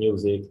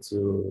music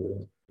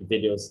to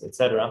videos,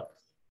 etc.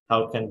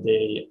 How can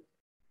they,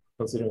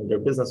 considering their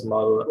business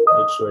model,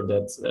 make sure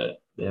that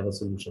they have a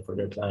solution for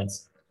their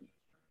clients?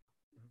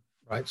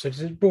 Right. So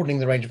it's broadening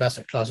the range of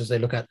asset classes they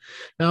look at.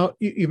 Now,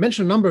 you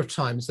mentioned a number of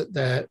times that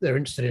they're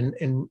interested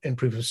in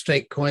proof of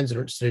stake coins, they're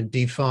interested in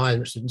DeFi, they're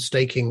interested in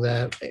staking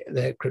their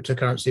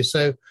cryptocurrency.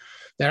 So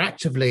they're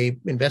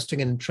actively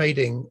investing and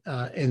trading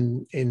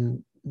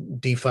in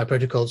DeFi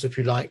protocols, if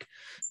you like.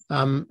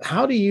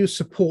 How do you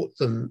support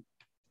them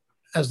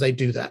as they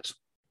do that?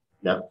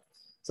 Yeah.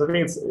 So I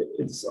think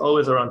it's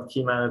always around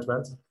key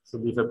management. So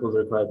DeFi pools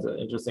are quite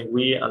interesting.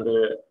 We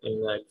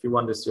in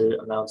Q1 this year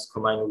announced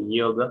Komainu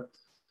Yield,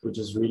 which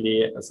is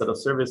really a set of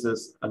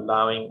services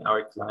allowing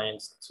our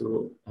clients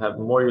to have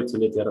more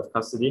utility out of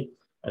custody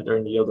and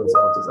earn yield on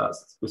some of those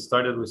assets. We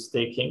started with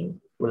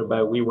staking,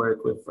 whereby we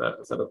work with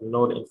a set of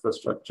node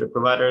infrastructure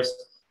providers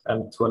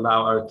to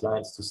allow our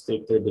clients to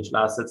stake their digital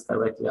assets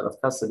directly out of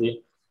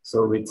custody,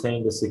 so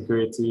retain the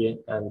security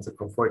and the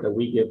comfort that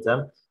we give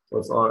them,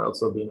 but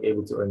also being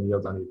able to earn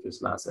yield on your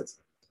digital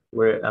assets.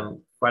 We're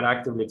quite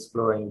actively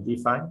exploring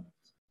DeFi,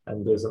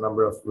 and there's a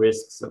number of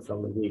risks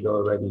from a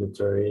legal,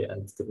 regulatory,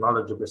 and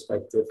technology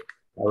perspective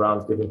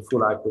around giving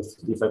full access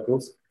to DeFi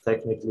pools.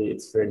 Technically,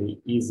 it's fairly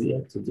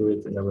easy to do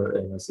it in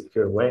a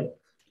secure way,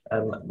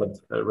 but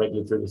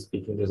regulatory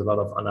speaking, there's a lot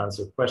of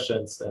unanswered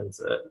questions and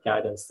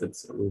guidance that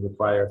we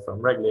require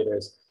from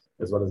regulators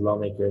as well as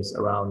lawmakers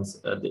around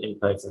the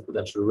impacts and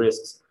potential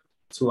risks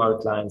to our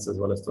clients as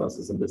well as to us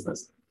as a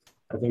business.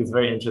 I think it's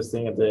very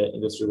interesting that the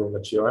industry will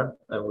mature,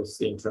 and we're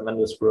seeing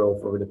tremendous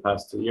growth over the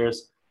past 2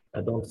 years. I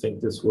don't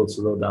think this will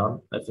slow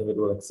down. I think it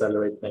will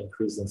accelerate by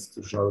increased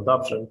institutional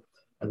adoption.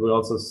 And we're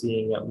also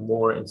seeing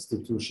more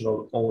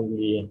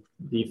institutional-only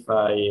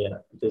DeFi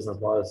business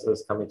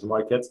models coming to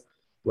market,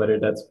 whether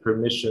that's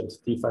permissioned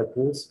DeFi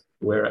pools,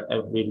 where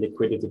every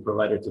liquidity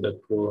provider to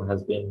that pool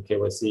has been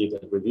KYC'd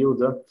and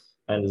reviewed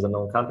and is a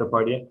known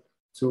counterparty,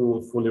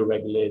 to fully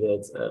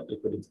regulated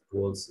liquidity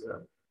pools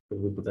that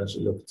we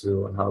potentially look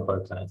to help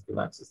our clients give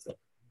access to.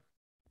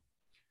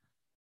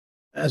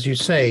 As you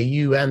say,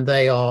 you and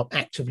they are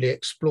actively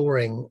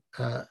exploring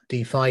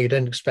DeFi. You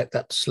don't expect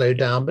that to slow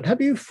down, but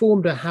have you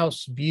formed a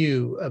house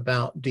view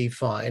about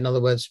DeFi? In other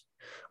words,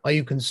 are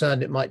you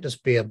concerned it might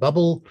just be a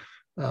bubble,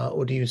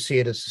 or do you see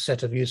it as a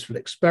set of useful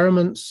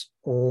experiments,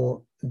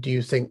 or do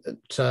you think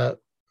that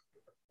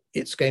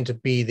it's going to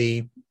be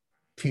the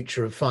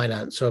future of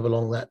finance, however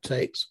long that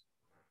takes?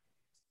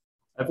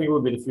 I think it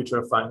will be the future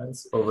of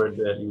finance over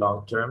the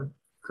long term.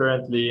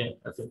 Currently,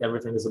 I think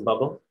everything is a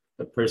bubble.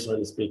 But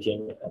personally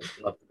speaking, and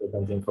not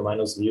representing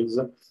Komainu's views,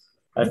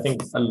 I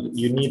think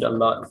you need a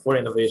lot for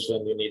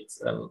innovation. You need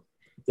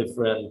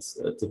different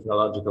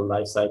technological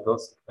life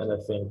cycles, and I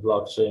think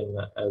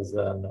blockchain as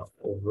an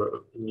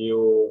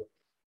new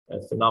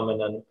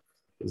phenomenon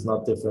is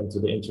not different to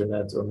the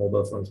internet or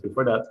mobile phones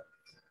before that.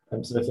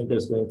 So I think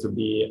there's going to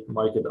be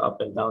market up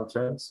and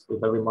downturns.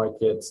 With every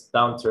market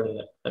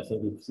downturn, I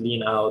think you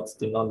clean out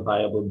the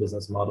non-viable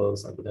business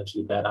models and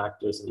potentially bad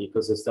actors in the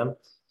ecosystem,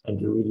 and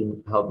to really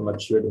help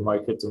mature the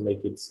market to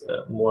make it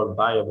more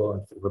viable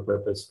and fit for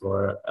purpose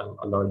for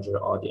a larger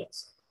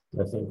audience.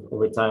 And I think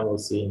over time we'll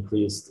see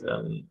increased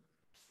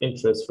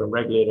interest from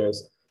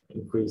regulators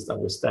increased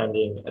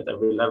understanding at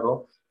every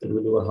level that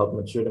really will help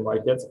mature the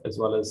market, as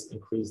well as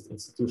increased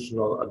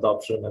institutional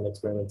adoption and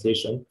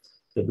experimentation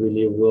that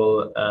really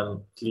will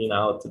clean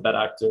out the bad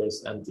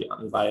actors and the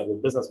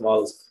unviable business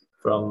models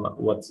from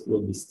what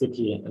will be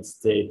sticky and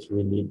stay to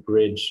really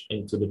bridge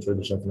into the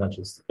traditional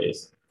financial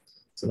space.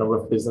 So a number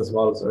of business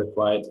models are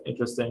quite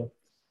interesting.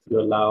 You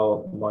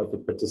allow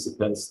market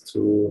participants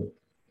to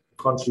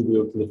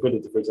contribute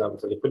liquidity, for example,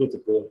 to liquidity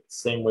pool,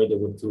 same way they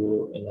would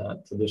do in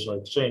a traditional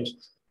exchange.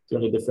 The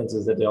only difference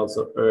is that they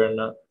also earn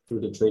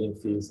through the trading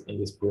fees in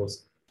these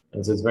pools.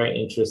 And so it's very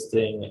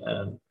interesting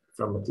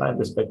from a client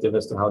perspective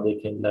as to how they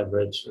can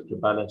leverage the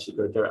balance sheet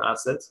or their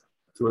assets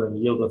to earn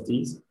yield of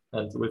these.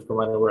 And with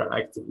Komainu, we're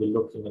actively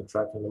looking and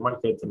tracking the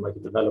market and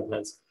market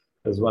developments,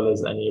 as well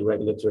as any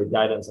regulatory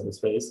guidance in the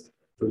space,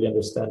 to really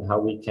understand how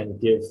we can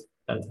give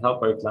and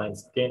help our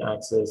clients gain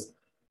access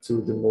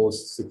to the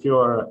most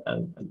secure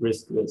and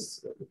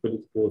riskless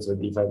liquidity pools or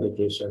DeFi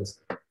applications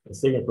and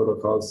staking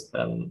protocols,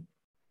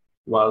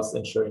 whilst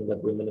ensuring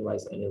that we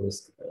minimize any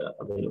risk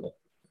available.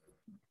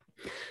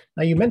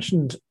 Now, you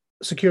mentioned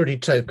security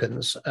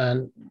tokens,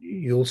 and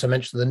you also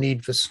mentioned the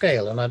need for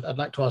scale, and I'd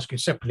like to ask you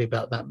separately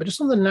about that. But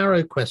just on the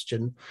narrow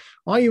question,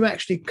 are you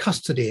actually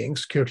custodying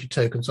security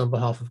tokens on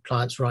behalf of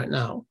clients right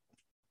now?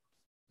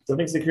 So I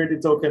think security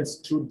tokens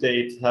to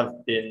date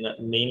have been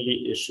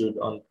mainly issued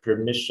on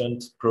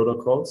permissioned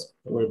protocols,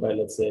 whereby,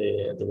 let's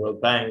say, the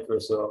World Bank or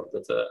so,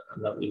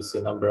 you see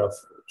a number of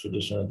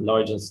traditional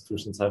large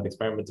institutions have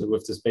experimented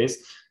with the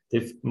space.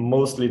 They've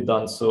mostly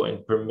done so in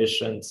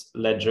permissioned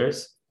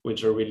ledgers,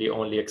 which are really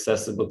only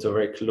accessible to a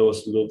very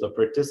close loop of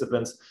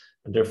participants,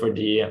 and therefore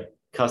the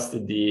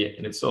custody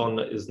in its own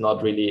is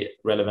not really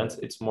relevant.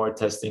 It's more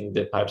testing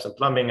the pipes and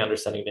plumbing,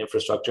 understanding the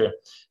infrastructure,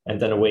 and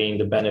then weighing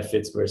the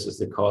benefits versus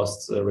the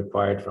costs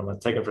required from a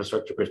tech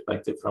infrastructure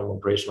perspective, from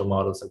operational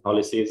models and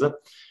policies.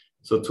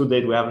 So to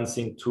date, we haven't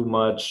seen too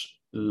much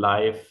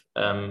live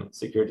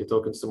security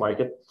tokens to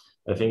market.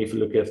 I think if you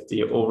look at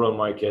the overall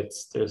market,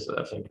 there's,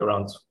 I think,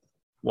 around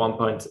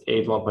 1.8,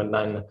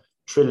 1.9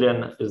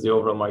 trillion is the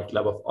overall market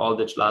level of all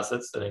digital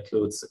assets. That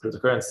includes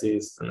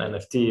cryptocurrencies and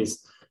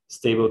NFTs,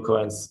 stable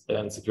coins,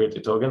 and security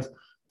tokens.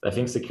 I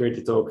think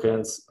security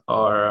tokens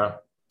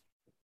are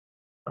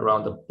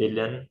around 1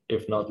 billion,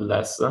 if not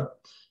less.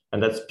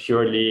 And that's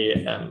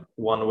purely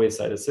one-way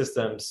sided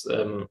systems.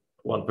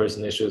 One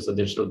person issues a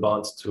digital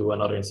bond to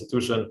another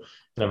institution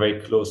in a very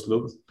closed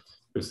loop.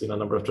 We've seen a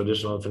number of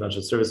traditional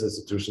financial service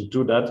institutions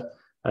do that.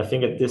 I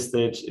think at this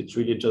stage, it's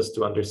really just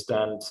to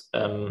understand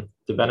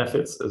the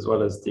benefits as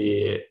well as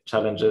the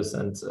challenges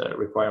and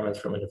requirements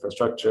from an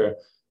infrastructure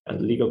and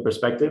legal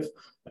perspective.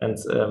 And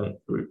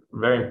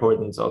very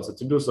important also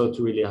to do so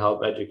to really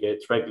help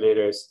educate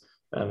regulators,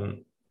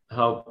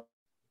 help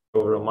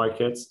overall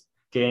markets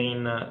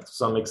gain to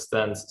some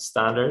extent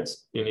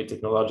standards. You need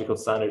technological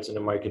standards in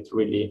the market to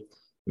really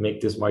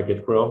make this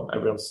market grow.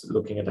 Everyone's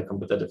looking at the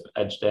competitive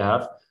edge they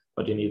have,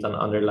 but you need an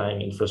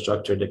underlying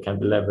infrastructure that can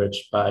be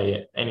leveraged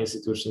by any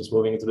institutions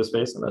moving into the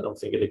space, and I don't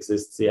think it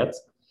exists yet.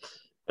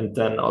 And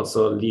then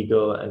also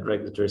legal and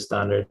regulatory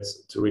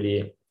standards to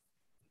really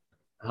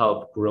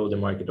help grow the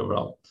market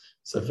overall.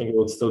 So I think it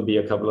will still be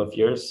a couple of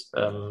years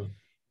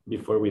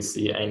before we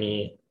see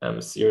any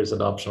serious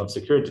adoption of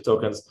security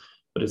tokens,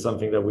 but it's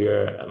something that we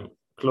are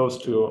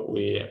close to.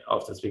 We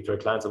often speak to our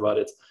clients about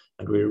it,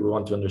 and we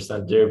want to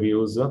understand their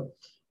views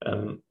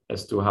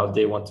as to how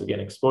they want to gain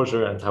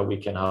exposure and how we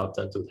can help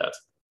them do that.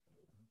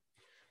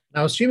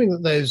 Now, assuming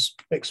that those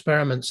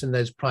experiments in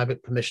those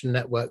private permission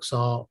networks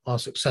are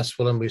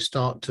successful and we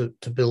start to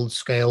build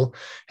scale,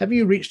 have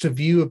you reached a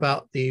view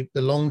about the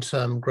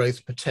long-term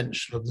growth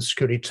potential of the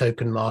security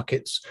token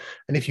markets?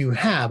 And if you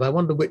have, I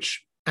wonder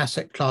which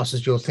asset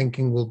classes you're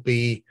thinking will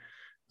be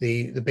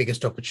the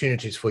biggest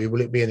opportunities for you.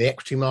 Will it be in the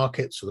equity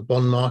markets or the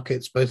bond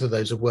markets? Both of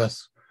those are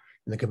worth,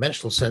 in the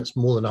conventional sense,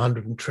 more than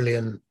 $100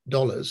 trillion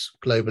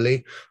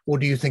globally. Or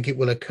do you think it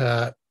will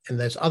occur in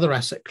those other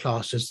asset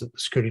classes that the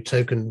security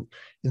token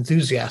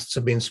enthusiasts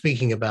have been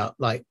speaking about,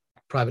 like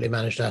privately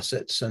managed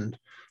assets and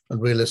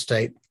real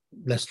estate,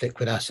 less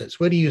liquid assets?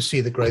 Where do you see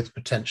the growth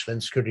potential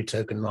in security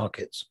token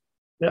markets?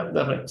 Yeah,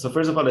 definitely. So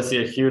first of all, I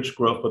see a huge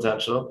growth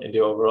potential in the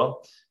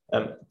overall.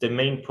 The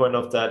main point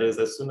of that is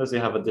as soon as you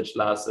have a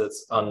digital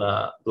assets on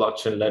a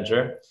blockchain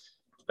ledger,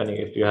 depending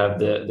if you have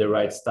the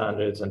right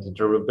standards and the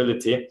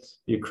durability,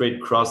 you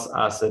create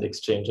cross-asset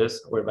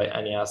exchanges whereby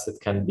any asset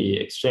can be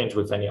exchanged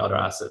with any other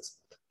assets.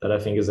 That I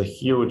think is a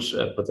huge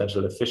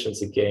potential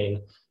efficiency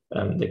gain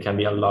that can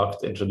be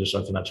unlocked in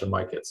traditional financial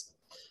markets.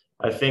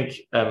 I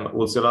think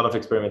we'll see a lot of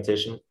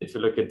experimentation. If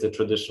you look at the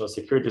traditional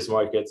securities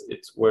markets,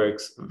 it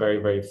works very,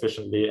 very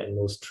efficiently and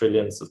moves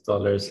trillions of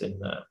dollars in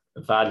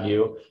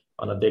value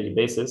on a daily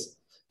basis.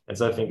 And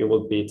so I think it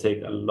will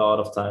take a lot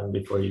of time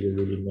before you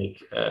really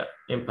make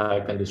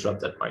impact and disrupt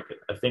that market.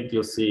 I think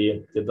you'll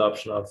see the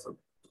adoption of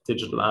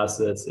digital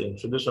assets in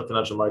traditional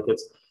financial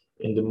markets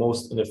in the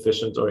most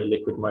inefficient or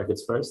illiquid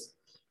markets first.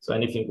 So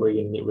anything where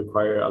you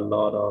require a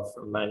lot of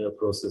manual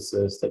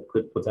processes that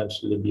could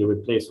potentially be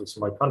replaced with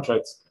smart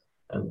contracts,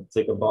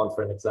 Take a bond,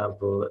 for an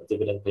example,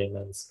 dividend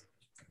payments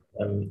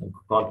and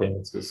coupon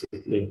payments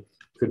specifically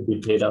could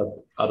be paid out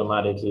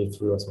automatically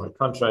through a smart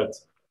contract.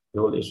 The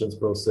whole issuance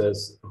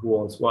process, who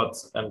owns what,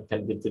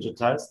 can be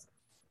digitized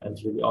and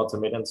really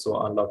automated,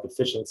 so unlock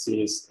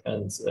efficiencies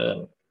and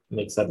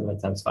make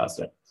settlement times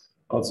faster.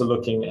 Also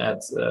looking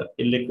at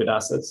illiquid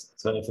assets,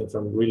 so anything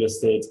from real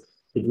estate,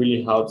 it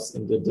really helps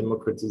in the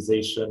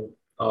democratization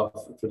of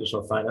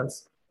traditional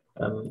finance.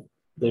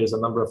 There's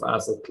a number of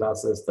asset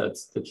classes that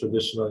the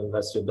traditional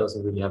investor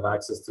doesn't really have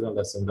access to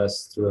unless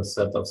invests through a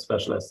set of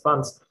specialized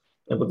funds.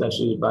 And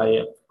potentially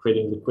by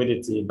creating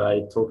liquidity,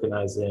 by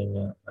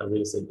tokenizing a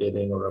real estate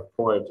bidding or a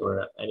port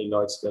or any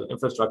large-scale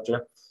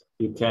infrastructure,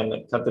 you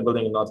can cut the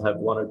building and not have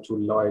one or two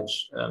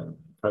large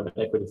private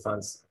equity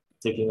funds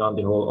taking on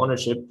the whole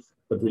ownership,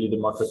 but really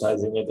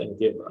democratizing it and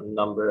give a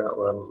number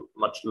or a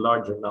much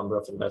larger number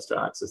of investor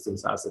access to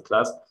this asset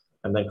class,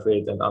 and then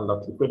create and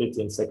unlock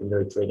liquidity in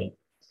secondary trading.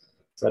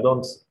 So I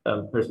don't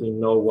personally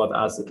know what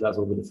asset class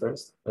will be the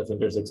first. I think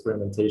there's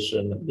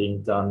experimentation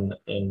being done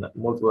in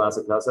multiple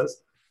asset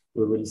classes.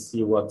 We'll really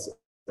see what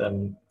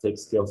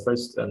takes scale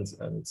first, and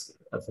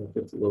I think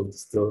it will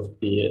still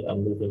be a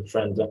moving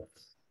trend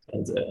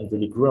and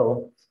really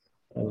grow,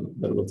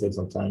 but it will take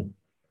some time.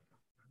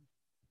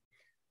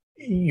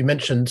 You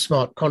mentioned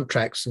smart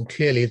contracts, and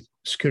clearly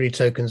security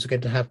tokens are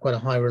going to have quite a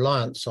high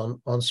reliance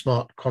on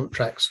smart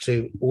contracts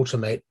to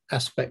automate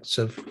aspects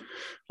of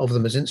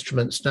them as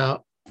instruments.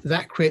 Now,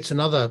 that creates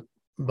another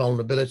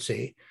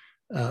vulnerability,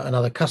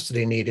 another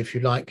custody need, if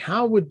you like.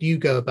 How would you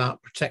go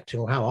about protecting,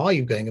 or how are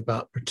you going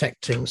about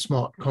protecting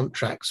smart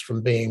contracts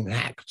from being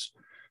hacked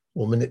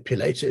or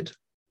manipulated?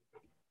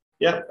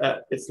 Yeah,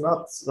 it's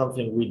not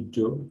something we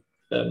do.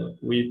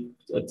 We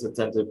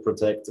tend to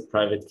protect the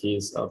private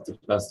keys of the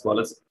digitalized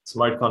wallets.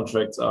 Smart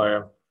contracts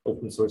are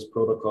open source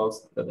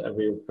protocols that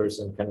every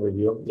person can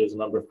review. There's a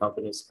number of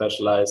companies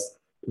specialized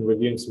in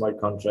reviewing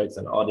smart contracts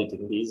and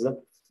auditing these.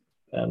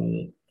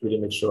 Really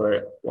make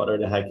sure what are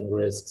the hacking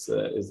risks,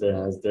 has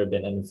there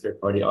been any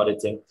third-party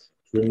auditing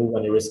to remove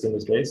any risk in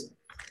this space.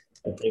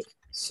 I think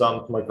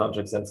some smart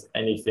contracts and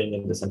anything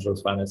in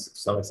decentralized finance to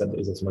some extent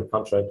is a smart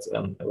contract,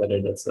 whether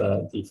that's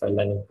a DeFi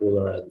lending pool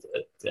or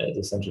a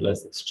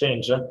decentralized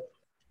exchange.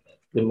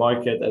 The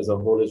market as a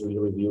whole is really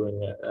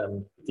reviewing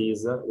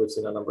these. We've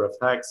seen a number of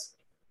hacks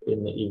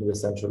in even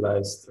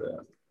decentralized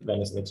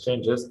venues and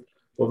exchanges.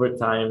 Over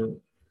time,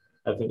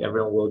 I think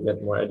everyone will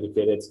get more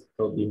educated.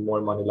 There'll be more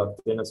money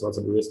locked in, and so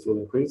also the risk will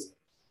increase,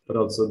 but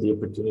also the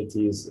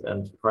opportunities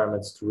and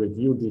requirements to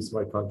review these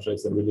smart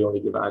contracts and really only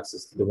give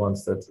access to the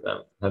ones that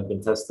have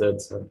been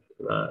tested,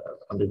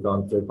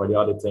 undergone third-party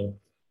auditing,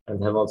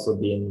 and have also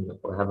been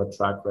or have a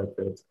track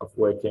record of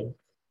working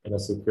in a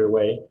secure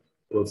way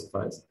will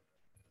suffice.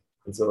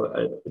 And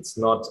so it's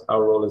not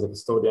our role as a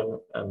custodian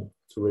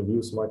to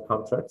review smart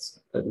contracts,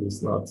 at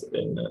least not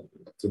in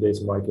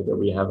today's market that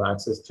we have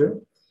access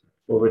to.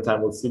 Over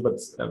time, we'll see, but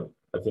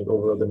I think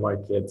overall the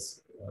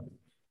markets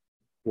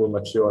will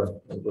mature,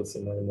 and we'll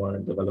see more and more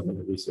development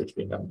and research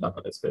being done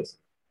on this space.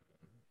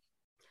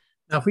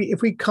 Now,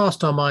 if we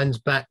cast our minds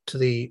back to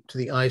the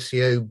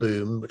ICO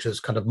boom, which has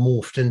kind of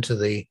morphed into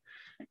the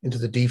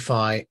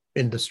DeFi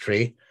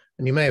industry,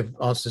 and you may have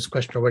asked this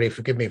question already,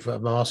 forgive me for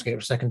asking it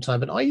for a second time,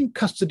 but are you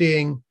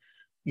custodying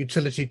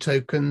utility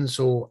tokens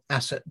or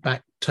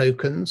asset-backed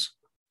tokens?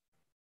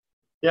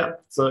 Yeah,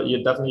 so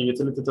you definitely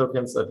utility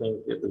tokens, I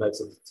think the likes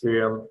of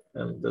Ethereum,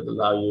 that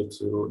allow you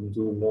to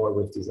do more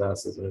with these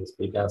assets, whether it's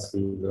big gas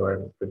fees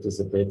or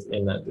participate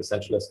in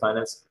decentralized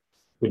finance.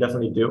 We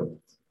definitely do.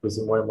 We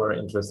see more and more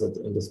interested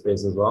in this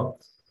space as well.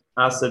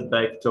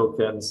 Asset-backed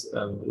tokens,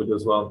 we do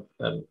as well.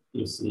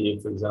 You see,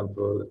 for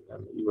example,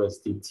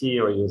 USDT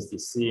or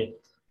USDC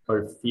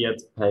or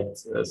fiat-pegged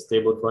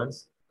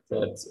stablecoins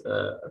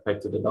that are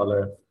pegged to the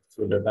dollar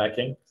through their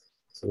backing.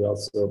 So we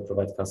also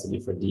provide custody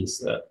for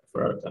these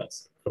for our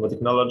clients. From a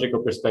technological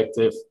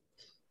perspective,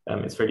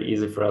 it's very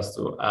easy for us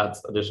to add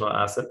additional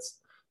assets,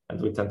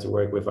 and we tend to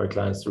work with our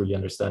clients to really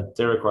understand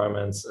their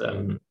requirements,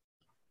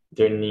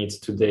 their needs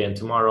today and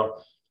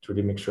tomorrow, to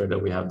really make sure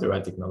that we have the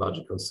right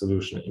technological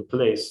solution in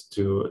place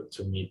to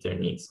meet their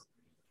needs.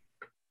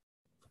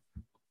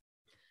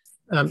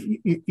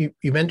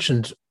 You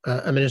mentioned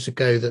a minute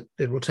ago that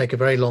it will take a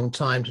very long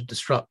time to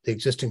disrupt the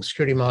existing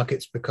security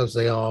markets because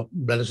they are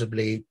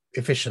relatively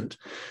efficient,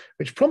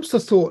 which prompts the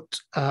thought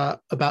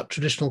about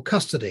traditional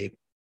custody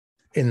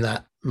in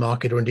that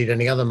market, or indeed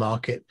any other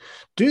market.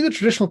 Do the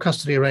traditional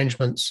custody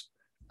arrangements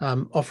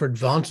offer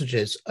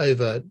advantages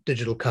over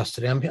digital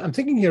custody? I'm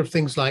thinking here of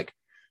things like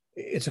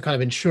it's a kind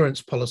of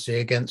insurance policy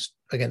against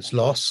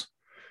loss.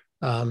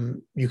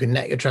 You can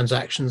net your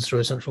transactions through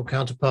a central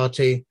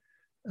counterparty.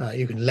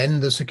 You can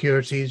lend the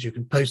securities, you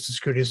can post the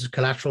securities as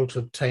collateral to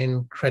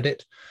obtain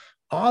credit.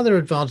 Are there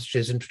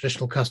advantages in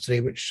traditional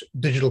custody which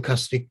digital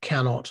custody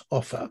cannot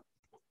offer?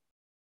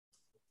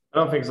 I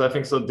don't think so. I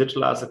think so.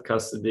 Digital asset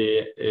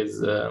custody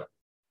is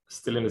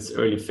still in its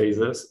early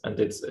phases, and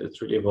it's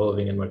really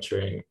evolving and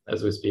maturing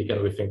as we speak.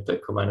 And we think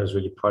that Komainu is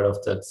really part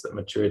of that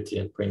maturity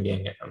and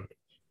bringing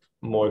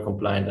more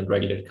compliant and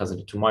regulated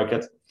custody to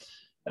market.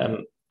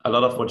 A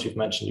lot of what you've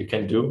mentioned you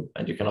can do,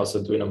 and you can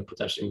also do in a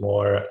potentially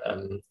more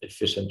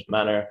efficient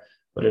manner.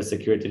 Whether it's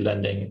security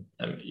lending,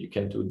 you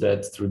can do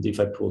that through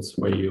DeFi pools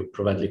where you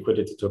provide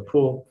liquidity to a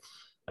pool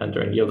and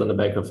earn yield on the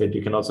back of it.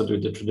 You can also do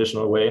it the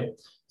traditional way.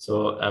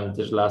 So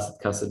digital asset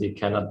custody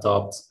can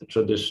adopt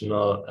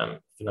traditional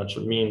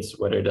financial means,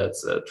 whether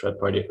that's a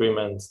third-party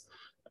agreement,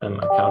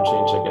 account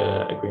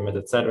change agreement,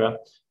 etc.,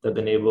 that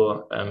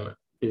enable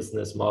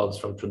business models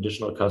from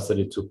traditional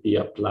custody to be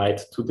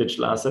applied to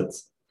digital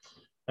assets.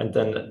 And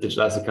then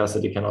digital asset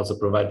custody can also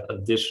provide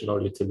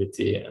additional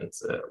utility. And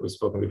we've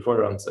spoken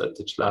before on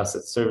digital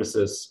asset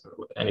services,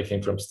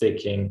 anything from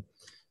staking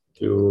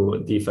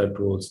to DeFi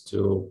pools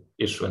to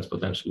issuance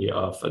potentially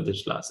of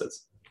digital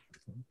assets.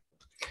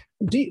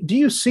 Do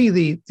you see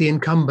the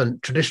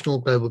incumbent traditional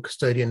global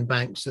custodian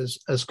banks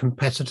as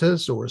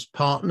competitors or as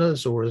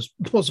partners or as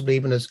possibly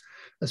even as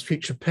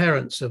future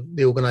parents of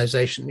the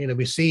organization?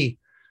 We see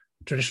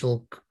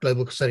traditional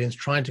global custodians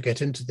trying to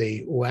get into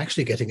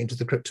getting into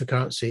the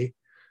cryptocurrency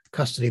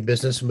custody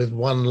business, and with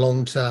one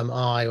long-term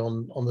eye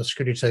on the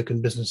security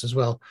token business as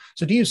well.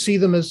 So do you see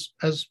them as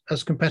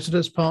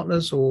competitors,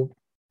 partners, or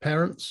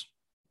parents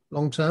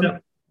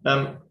long-term?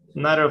 Yeah.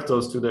 Neither of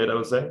those two data, I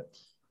would say.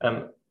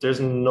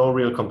 There's no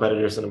real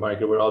competitors in the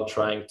market. We're all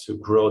trying to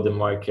grow the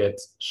market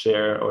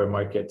share or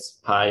market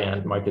pie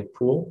and market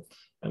pool.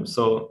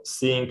 So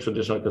seeing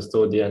traditional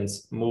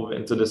custodians move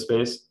into the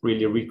space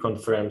really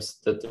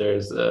reconfirms that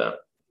there's a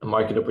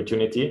market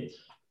opportunity,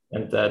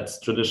 and that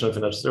traditional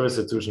financial service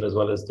institutions as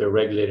well as their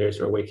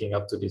regulators are waking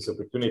up to this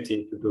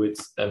opportunity to do it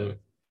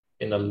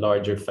in a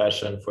larger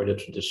fashion for the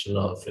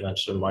traditional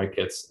financial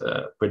markets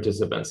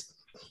participants.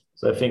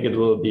 So I think it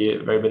will be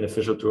very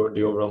beneficial to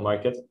the overall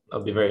market.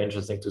 It'll be very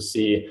interesting to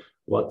see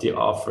what the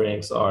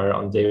offerings are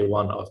on day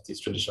one of these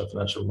traditional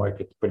financial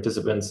market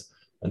participants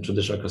and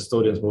traditional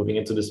custodians moving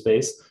into the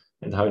space,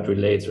 and how it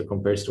relates or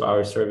compares to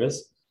our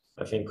service.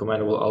 I think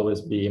Komainu will always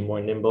be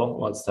more nimble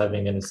whilst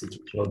having an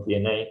institutional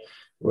DNA,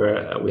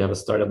 where we have a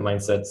startup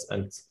mindset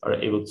and are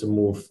able to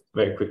move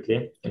very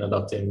quickly in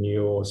adopting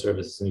new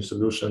services, new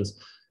solutions,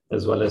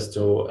 as well as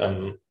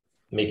to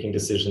making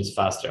decisions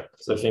faster.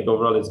 So I think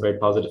overall it's very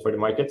positive for the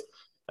market.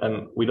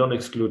 We don't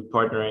exclude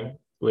partnering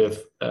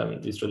with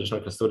these traditional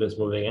custodians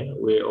moving in.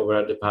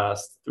 Over the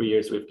past 3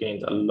 years, we've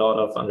gained a lot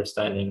of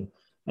understanding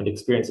and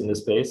experience in this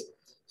space.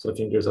 So I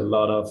think there's a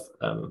lot of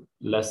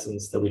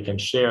lessons that we can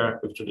share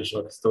with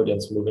traditional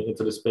custodians moving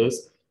into the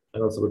space,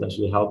 and also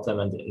potentially help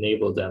them and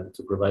enable them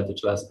to provide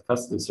digital asset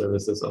custody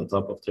services on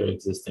top of their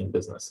existing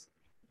business.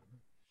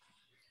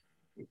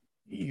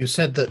 You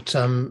said that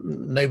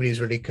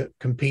nobody's really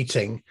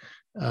competing,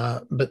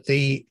 but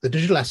the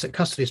digital asset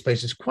custody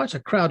space is quite a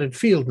crowded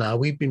field now.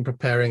 We've been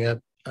preparing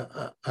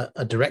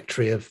a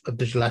directory of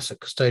digital asset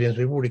custodians.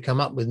 We've already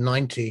come up with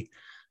 90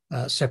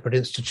 separate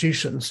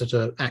institutions that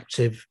are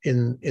active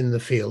in the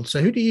field.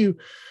 So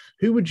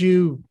who would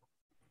you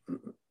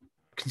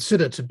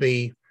consider to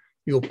be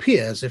your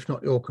peers, if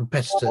not your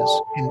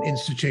competitors, in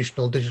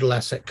institutional digital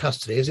asset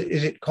custody? Is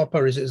it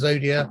Copper? Is it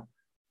Zodia?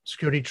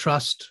 Security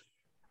Trust?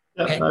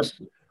 Yeah,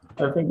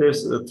 I think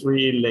there's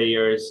 3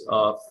 layers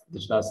of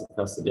digital asset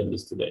custody at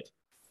least to date.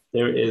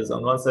 There is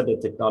on one side the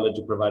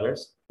technology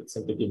providers that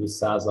simply give you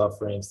SaaS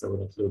offerings that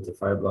would include the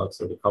Fireblocks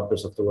or the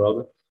Coppers of the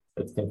world,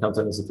 that can come to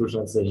an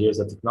institution and say, here's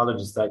a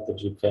technology stack that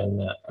you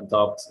can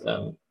adopt,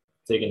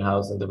 take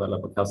in-house and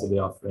develop a custody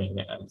offering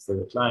for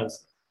your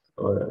clients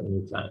or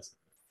new clients.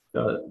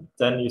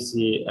 Then you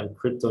see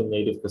crypto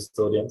native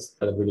custodians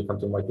that have really come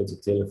to market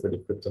to tailor for the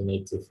crypto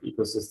native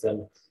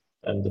ecosystem.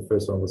 And the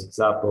first one was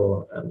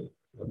Xapo,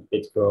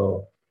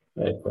 Bitco,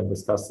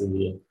 Coinbase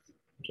Custody,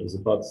 which is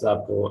about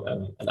Xapo,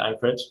 and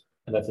Anchorage.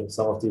 And I think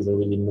some of these are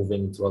really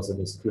moving towards an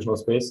institutional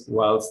space,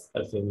 whilst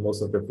I think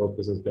most of their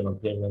focus has been on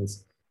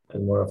payments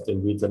and more of the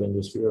retail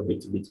industry or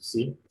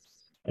B2B2C.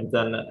 And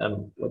then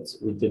what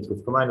we did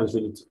with Komainu was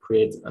really to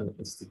create an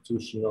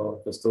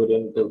institutional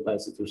custodian built by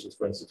institutions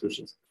for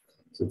institutions.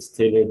 So it's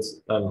tailored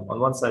on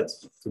one side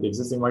to the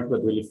existing market,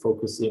 but really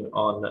focusing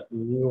on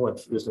new and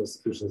traditional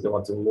institutions that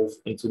want to move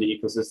into the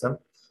ecosystem.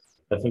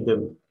 I think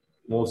the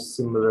most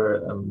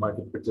similar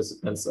market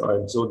participants are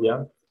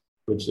Zodia,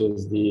 which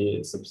is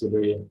the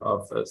subsidiary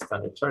of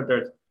Standard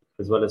Chartered,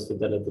 as well as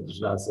Fidelity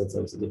Digital Assets,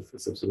 obviously the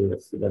subsidiary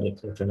of Fidelity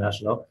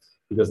International,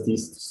 because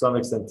these to some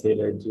extent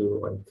tailor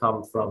to and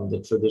come from the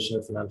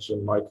traditional financial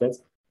market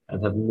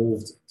and have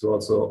moved to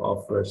also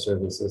offer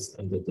services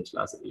in the digital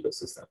asset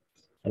ecosystem.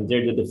 And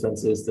there the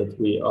difference is that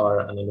we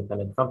are an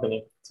independent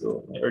company,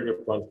 to my earlier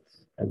point,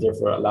 and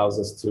therefore allows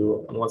us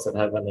to, on one side,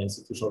 have an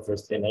institutional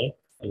first DNA,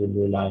 and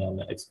we rely on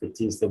the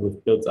expertise that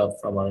we've built up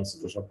from our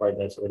institutional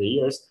partners over the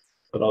years,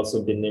 but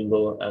also be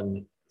nimble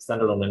and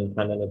standalone and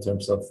independent in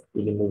terms of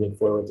really moving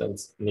forward and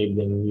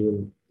enabling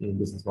new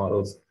business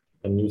models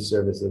and new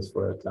services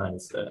for our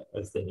clients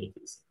as they need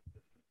these.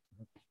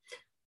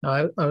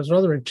 I was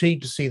rather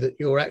intrigued to see that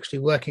you're actually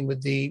working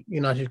with the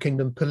United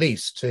Kingdom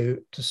Police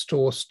to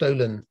store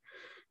stolen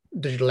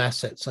digital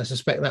assets. I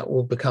suspect that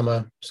will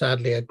become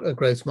sadly a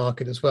growth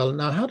market as well.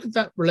 Now, how did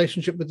that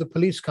relationship with the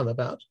police come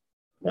about?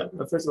 Yeah,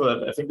 but first of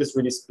all, I think this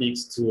really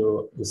speaks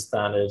to the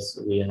standards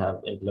we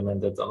have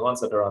implemented on one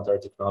side around our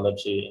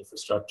technology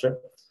infrastructure,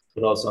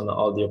 but also on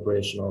all the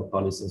operational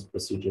policies and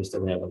procedures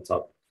that we have on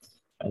top.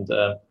 And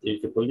the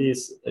UK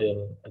police,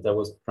 that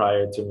was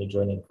prior to me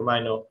joining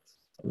Komainu,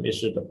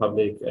 issued a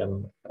public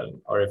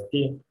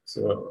RFP,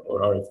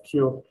 or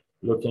RFQ,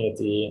 looking at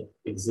the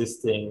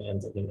existing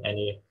and I think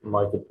any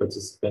market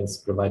participants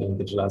providing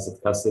digital asset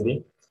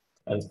custody.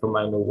 And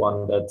Komainu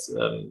won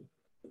that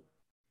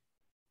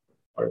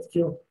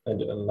RFQ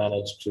and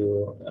managed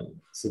to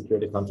secure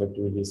the contract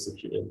to release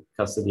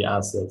custody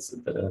assets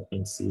that have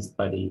been seized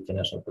by the UK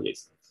National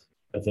Police.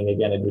 I think,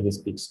 again, it really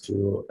speaks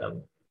to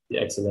the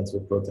excellence we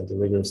put and the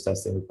rigorous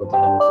testing we put on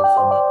everything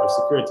from our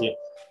security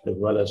as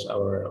well as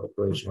our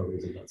operational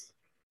resilience.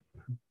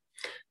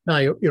 Now,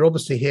 you're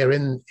obviously here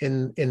in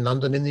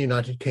London, in the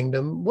United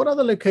Kingdom. What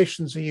other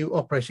locations are you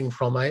operating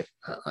from? I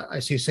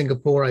see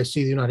Singapore, I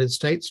see the United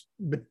States,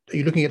 but are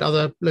you looking at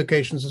other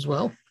locations as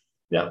well?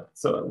 Yeah,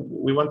 so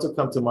we want to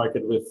come to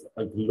market with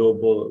a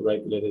global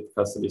regulated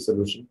custody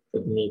solution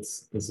that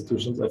meets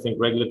institutions. I think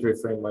regulatory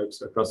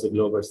frameworks across the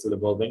globe are still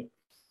evolving.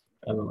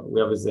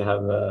 We obviously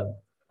have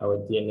our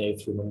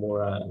DNA through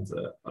Nomura and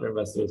other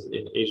investors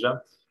in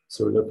Asia.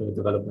 So we're looking at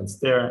developments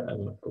there,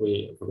 and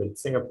we operate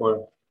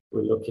Singapore.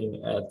 We're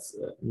looking at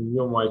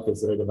new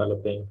markets that are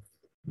developing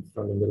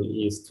from the Middle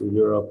East to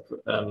Europe,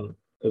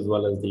 as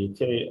well as the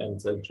UK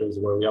and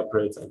Jersey where we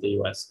operate, and the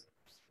US.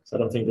 So I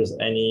don't think there's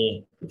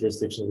any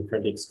jurisdiction we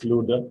currently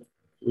exclude.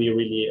 We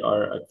really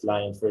are a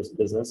client-first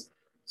business.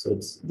 So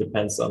it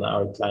depends on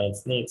our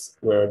clients' needs.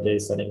 Where are they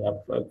setting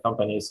up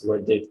companies?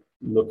 Where they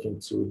looking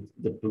to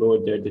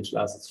deploy their digital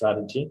asset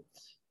strategy?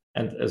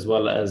 And as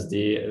well as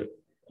the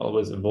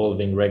always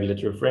evolving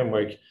regulatory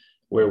framework,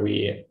 where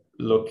we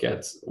look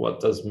at what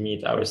does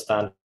meet our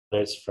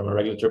standards from a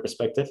regulatory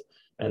perspective,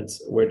 and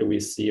where do we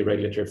see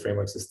regulatory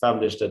frameworks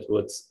established that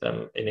would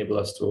enable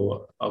us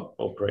to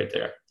operate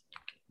there.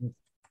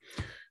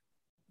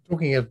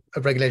 Talking of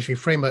regulatory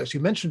frameworks, you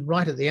mentioned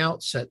right at the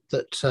outset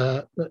that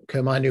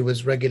Komainu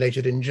was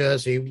regulated in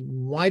Jersey.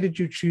 Why did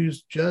you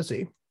choose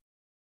Jersey?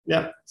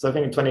 Yeah, so I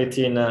think in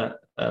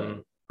 2018,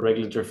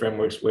 regulatory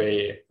frameworks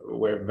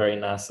were very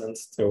nascent.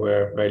 There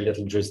were very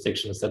little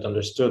jurisdictions that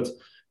understood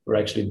or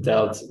actually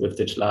dealt with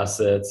digital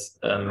assets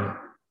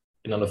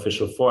in an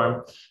official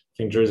form. I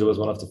think Jersey was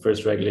one of the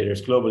first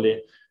regulators globally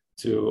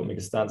to make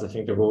a stance. I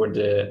think they were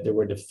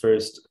the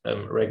first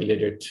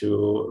regulator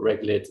to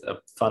regulate a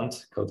fund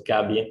called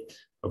Gabi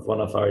of one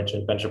of our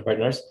joint venture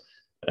partners.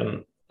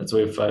 And so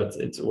we felt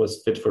it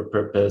was fit for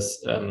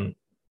purpose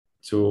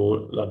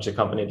to launch a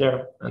company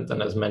there. And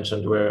then, as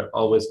mentioned, we're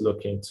always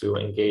looking to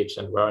engage,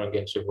 and we're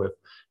engaging with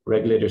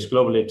regulators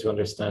globally to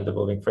understand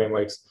evolving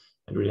frameworks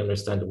and really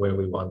understand where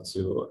we want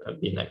to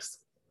be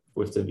next,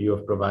 with the view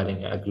of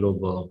providing a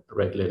global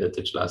regulated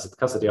digital asset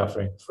custody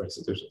offering for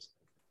institutions.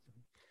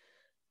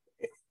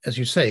 As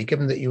you say,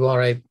 given that you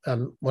are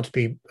want to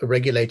be a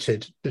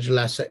regulated digital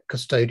asset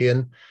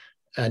custodian,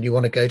 and you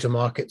want to go to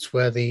markets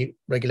where the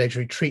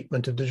regulatory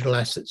treatment of digital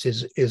assets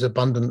is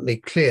abundantly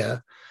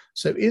clear,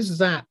 so is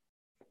that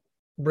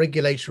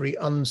regulatory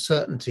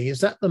uncertainty,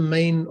 is that the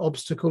main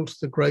obstacle to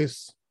the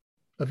growth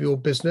of your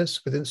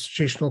business with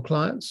institutional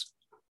clients?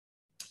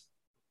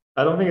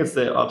 I don't think it's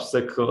the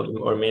obstacle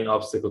or main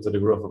obstacle to the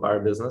growth of our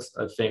business.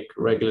 I think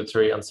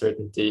regulatory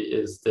uncertainty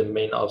is the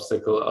main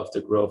obstacle of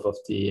the growth of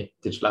the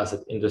digital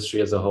asset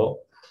industry as a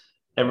whole.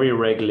 Every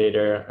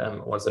regulator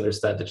wants to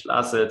understand digital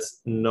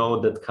assets, know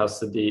that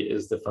custody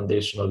is the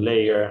foundational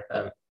layer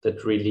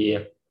that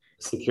really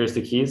secures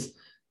the keys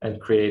and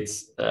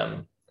creates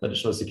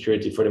additional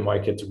security for the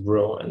market to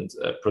grow and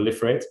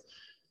proliferate.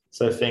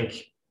 So I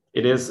think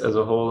it is, as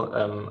a whole,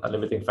 a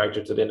limiting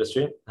factor to the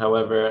industry.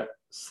 However,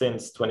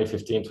 since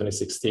 2015,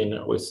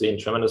 2016, we've seen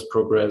tremendous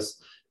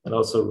progress, and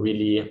also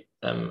really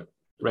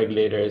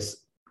regulators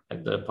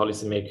and the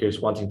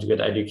policymakers wanting to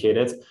get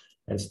educated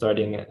and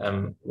starting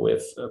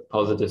with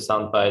positive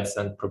sound bites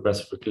and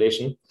progressive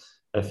regulation.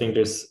 I think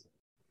there's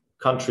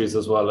countries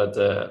as well at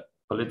the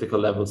political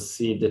level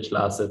see digital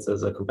assets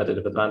as a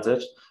competitive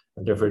advantage,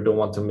 and therefore don't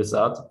want to miss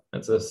out.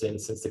 And so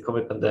since the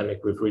COVID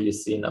pandemic, we've really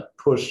seen a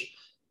push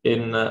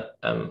in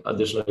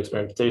additional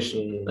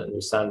experimentation,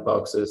 new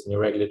sandboxes, new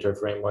regulatory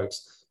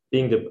frameworks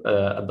being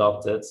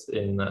adopted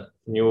in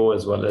new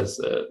as well as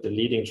the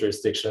leading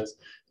jurisdictions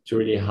to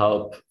really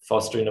help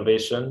foster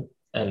innovation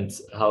and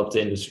help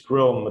the industry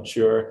grow,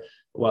 mature,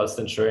 whilst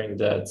ensuring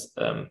that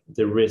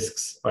the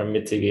risks are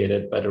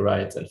mitigated by the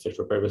right and fit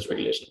for purpose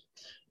regulation.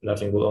 And I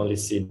think we'll only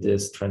see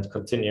this trend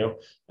continue.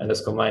 And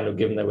as Komainu,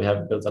 given that we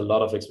have built a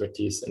lot of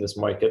expertise in this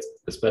market,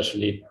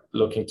 especially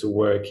looking to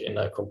work in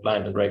a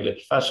compliant and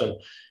regulated fashion,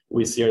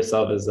 we see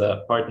ourselves as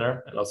a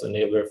partner and also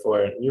enabler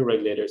for new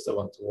regulators that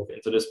want to move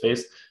into this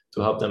space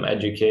to help them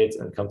educate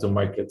and come to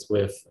markets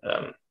with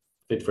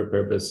fit for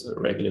purpose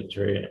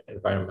regulatory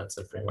environments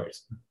and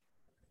frameworks.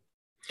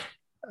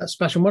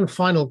 Sebastian, one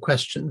final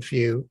question for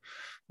you.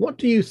 What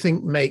do you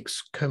think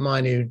makes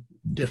Komainu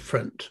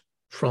different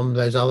from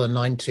those other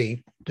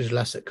 90 digital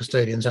asset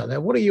custodians out there?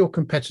 What are your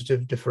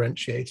competitive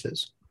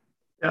differentiators?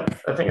 Yeah,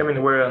 I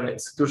mean, we're an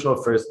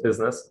institutional first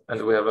business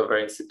and we have a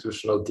very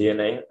institutional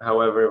DNA.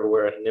 However,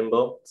 we're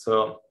nimble.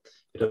 So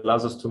it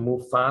allows us to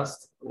move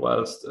fast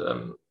whilst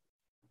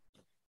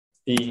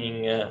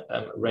being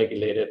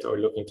regulated or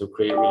looking to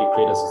really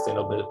create a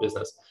sustainable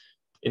business.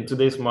 In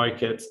today's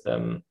market,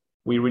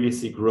 we really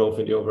see growth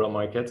in the overall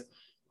market.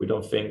 We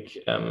don't think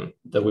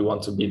that we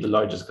want to be the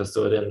largest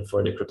custodian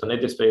for the crypto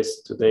native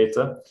space to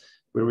data.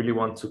 We really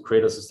want to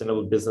create a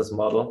sustainable business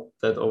model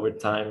that over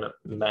time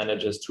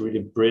manages to really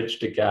bridge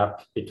the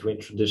gap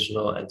between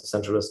traditional and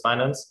decentralized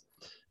finance.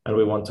 And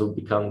we want to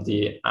become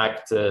the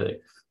active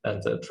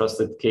and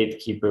trusted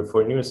gatekeeper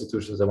for new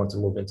institutions that want to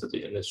move into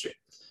the industry.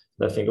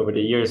 And I think over the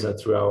years and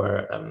through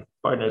our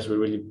partners, we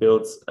really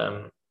built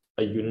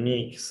a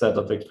unique set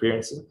of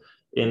experiences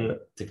in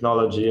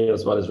technology,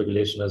 as well as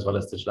regulation, as well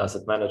as digital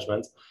asset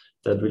management,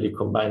 that really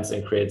combines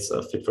and creates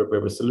a fit for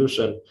purpose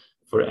solution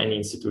for any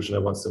institution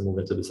that wants to move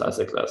into this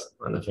asset class.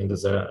 And I think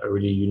there's a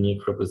really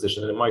unique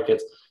proposition in the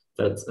market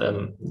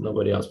that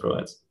nobody else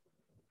provides.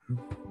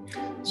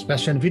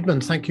 Sebastian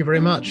Wiedmann, thank you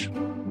very much.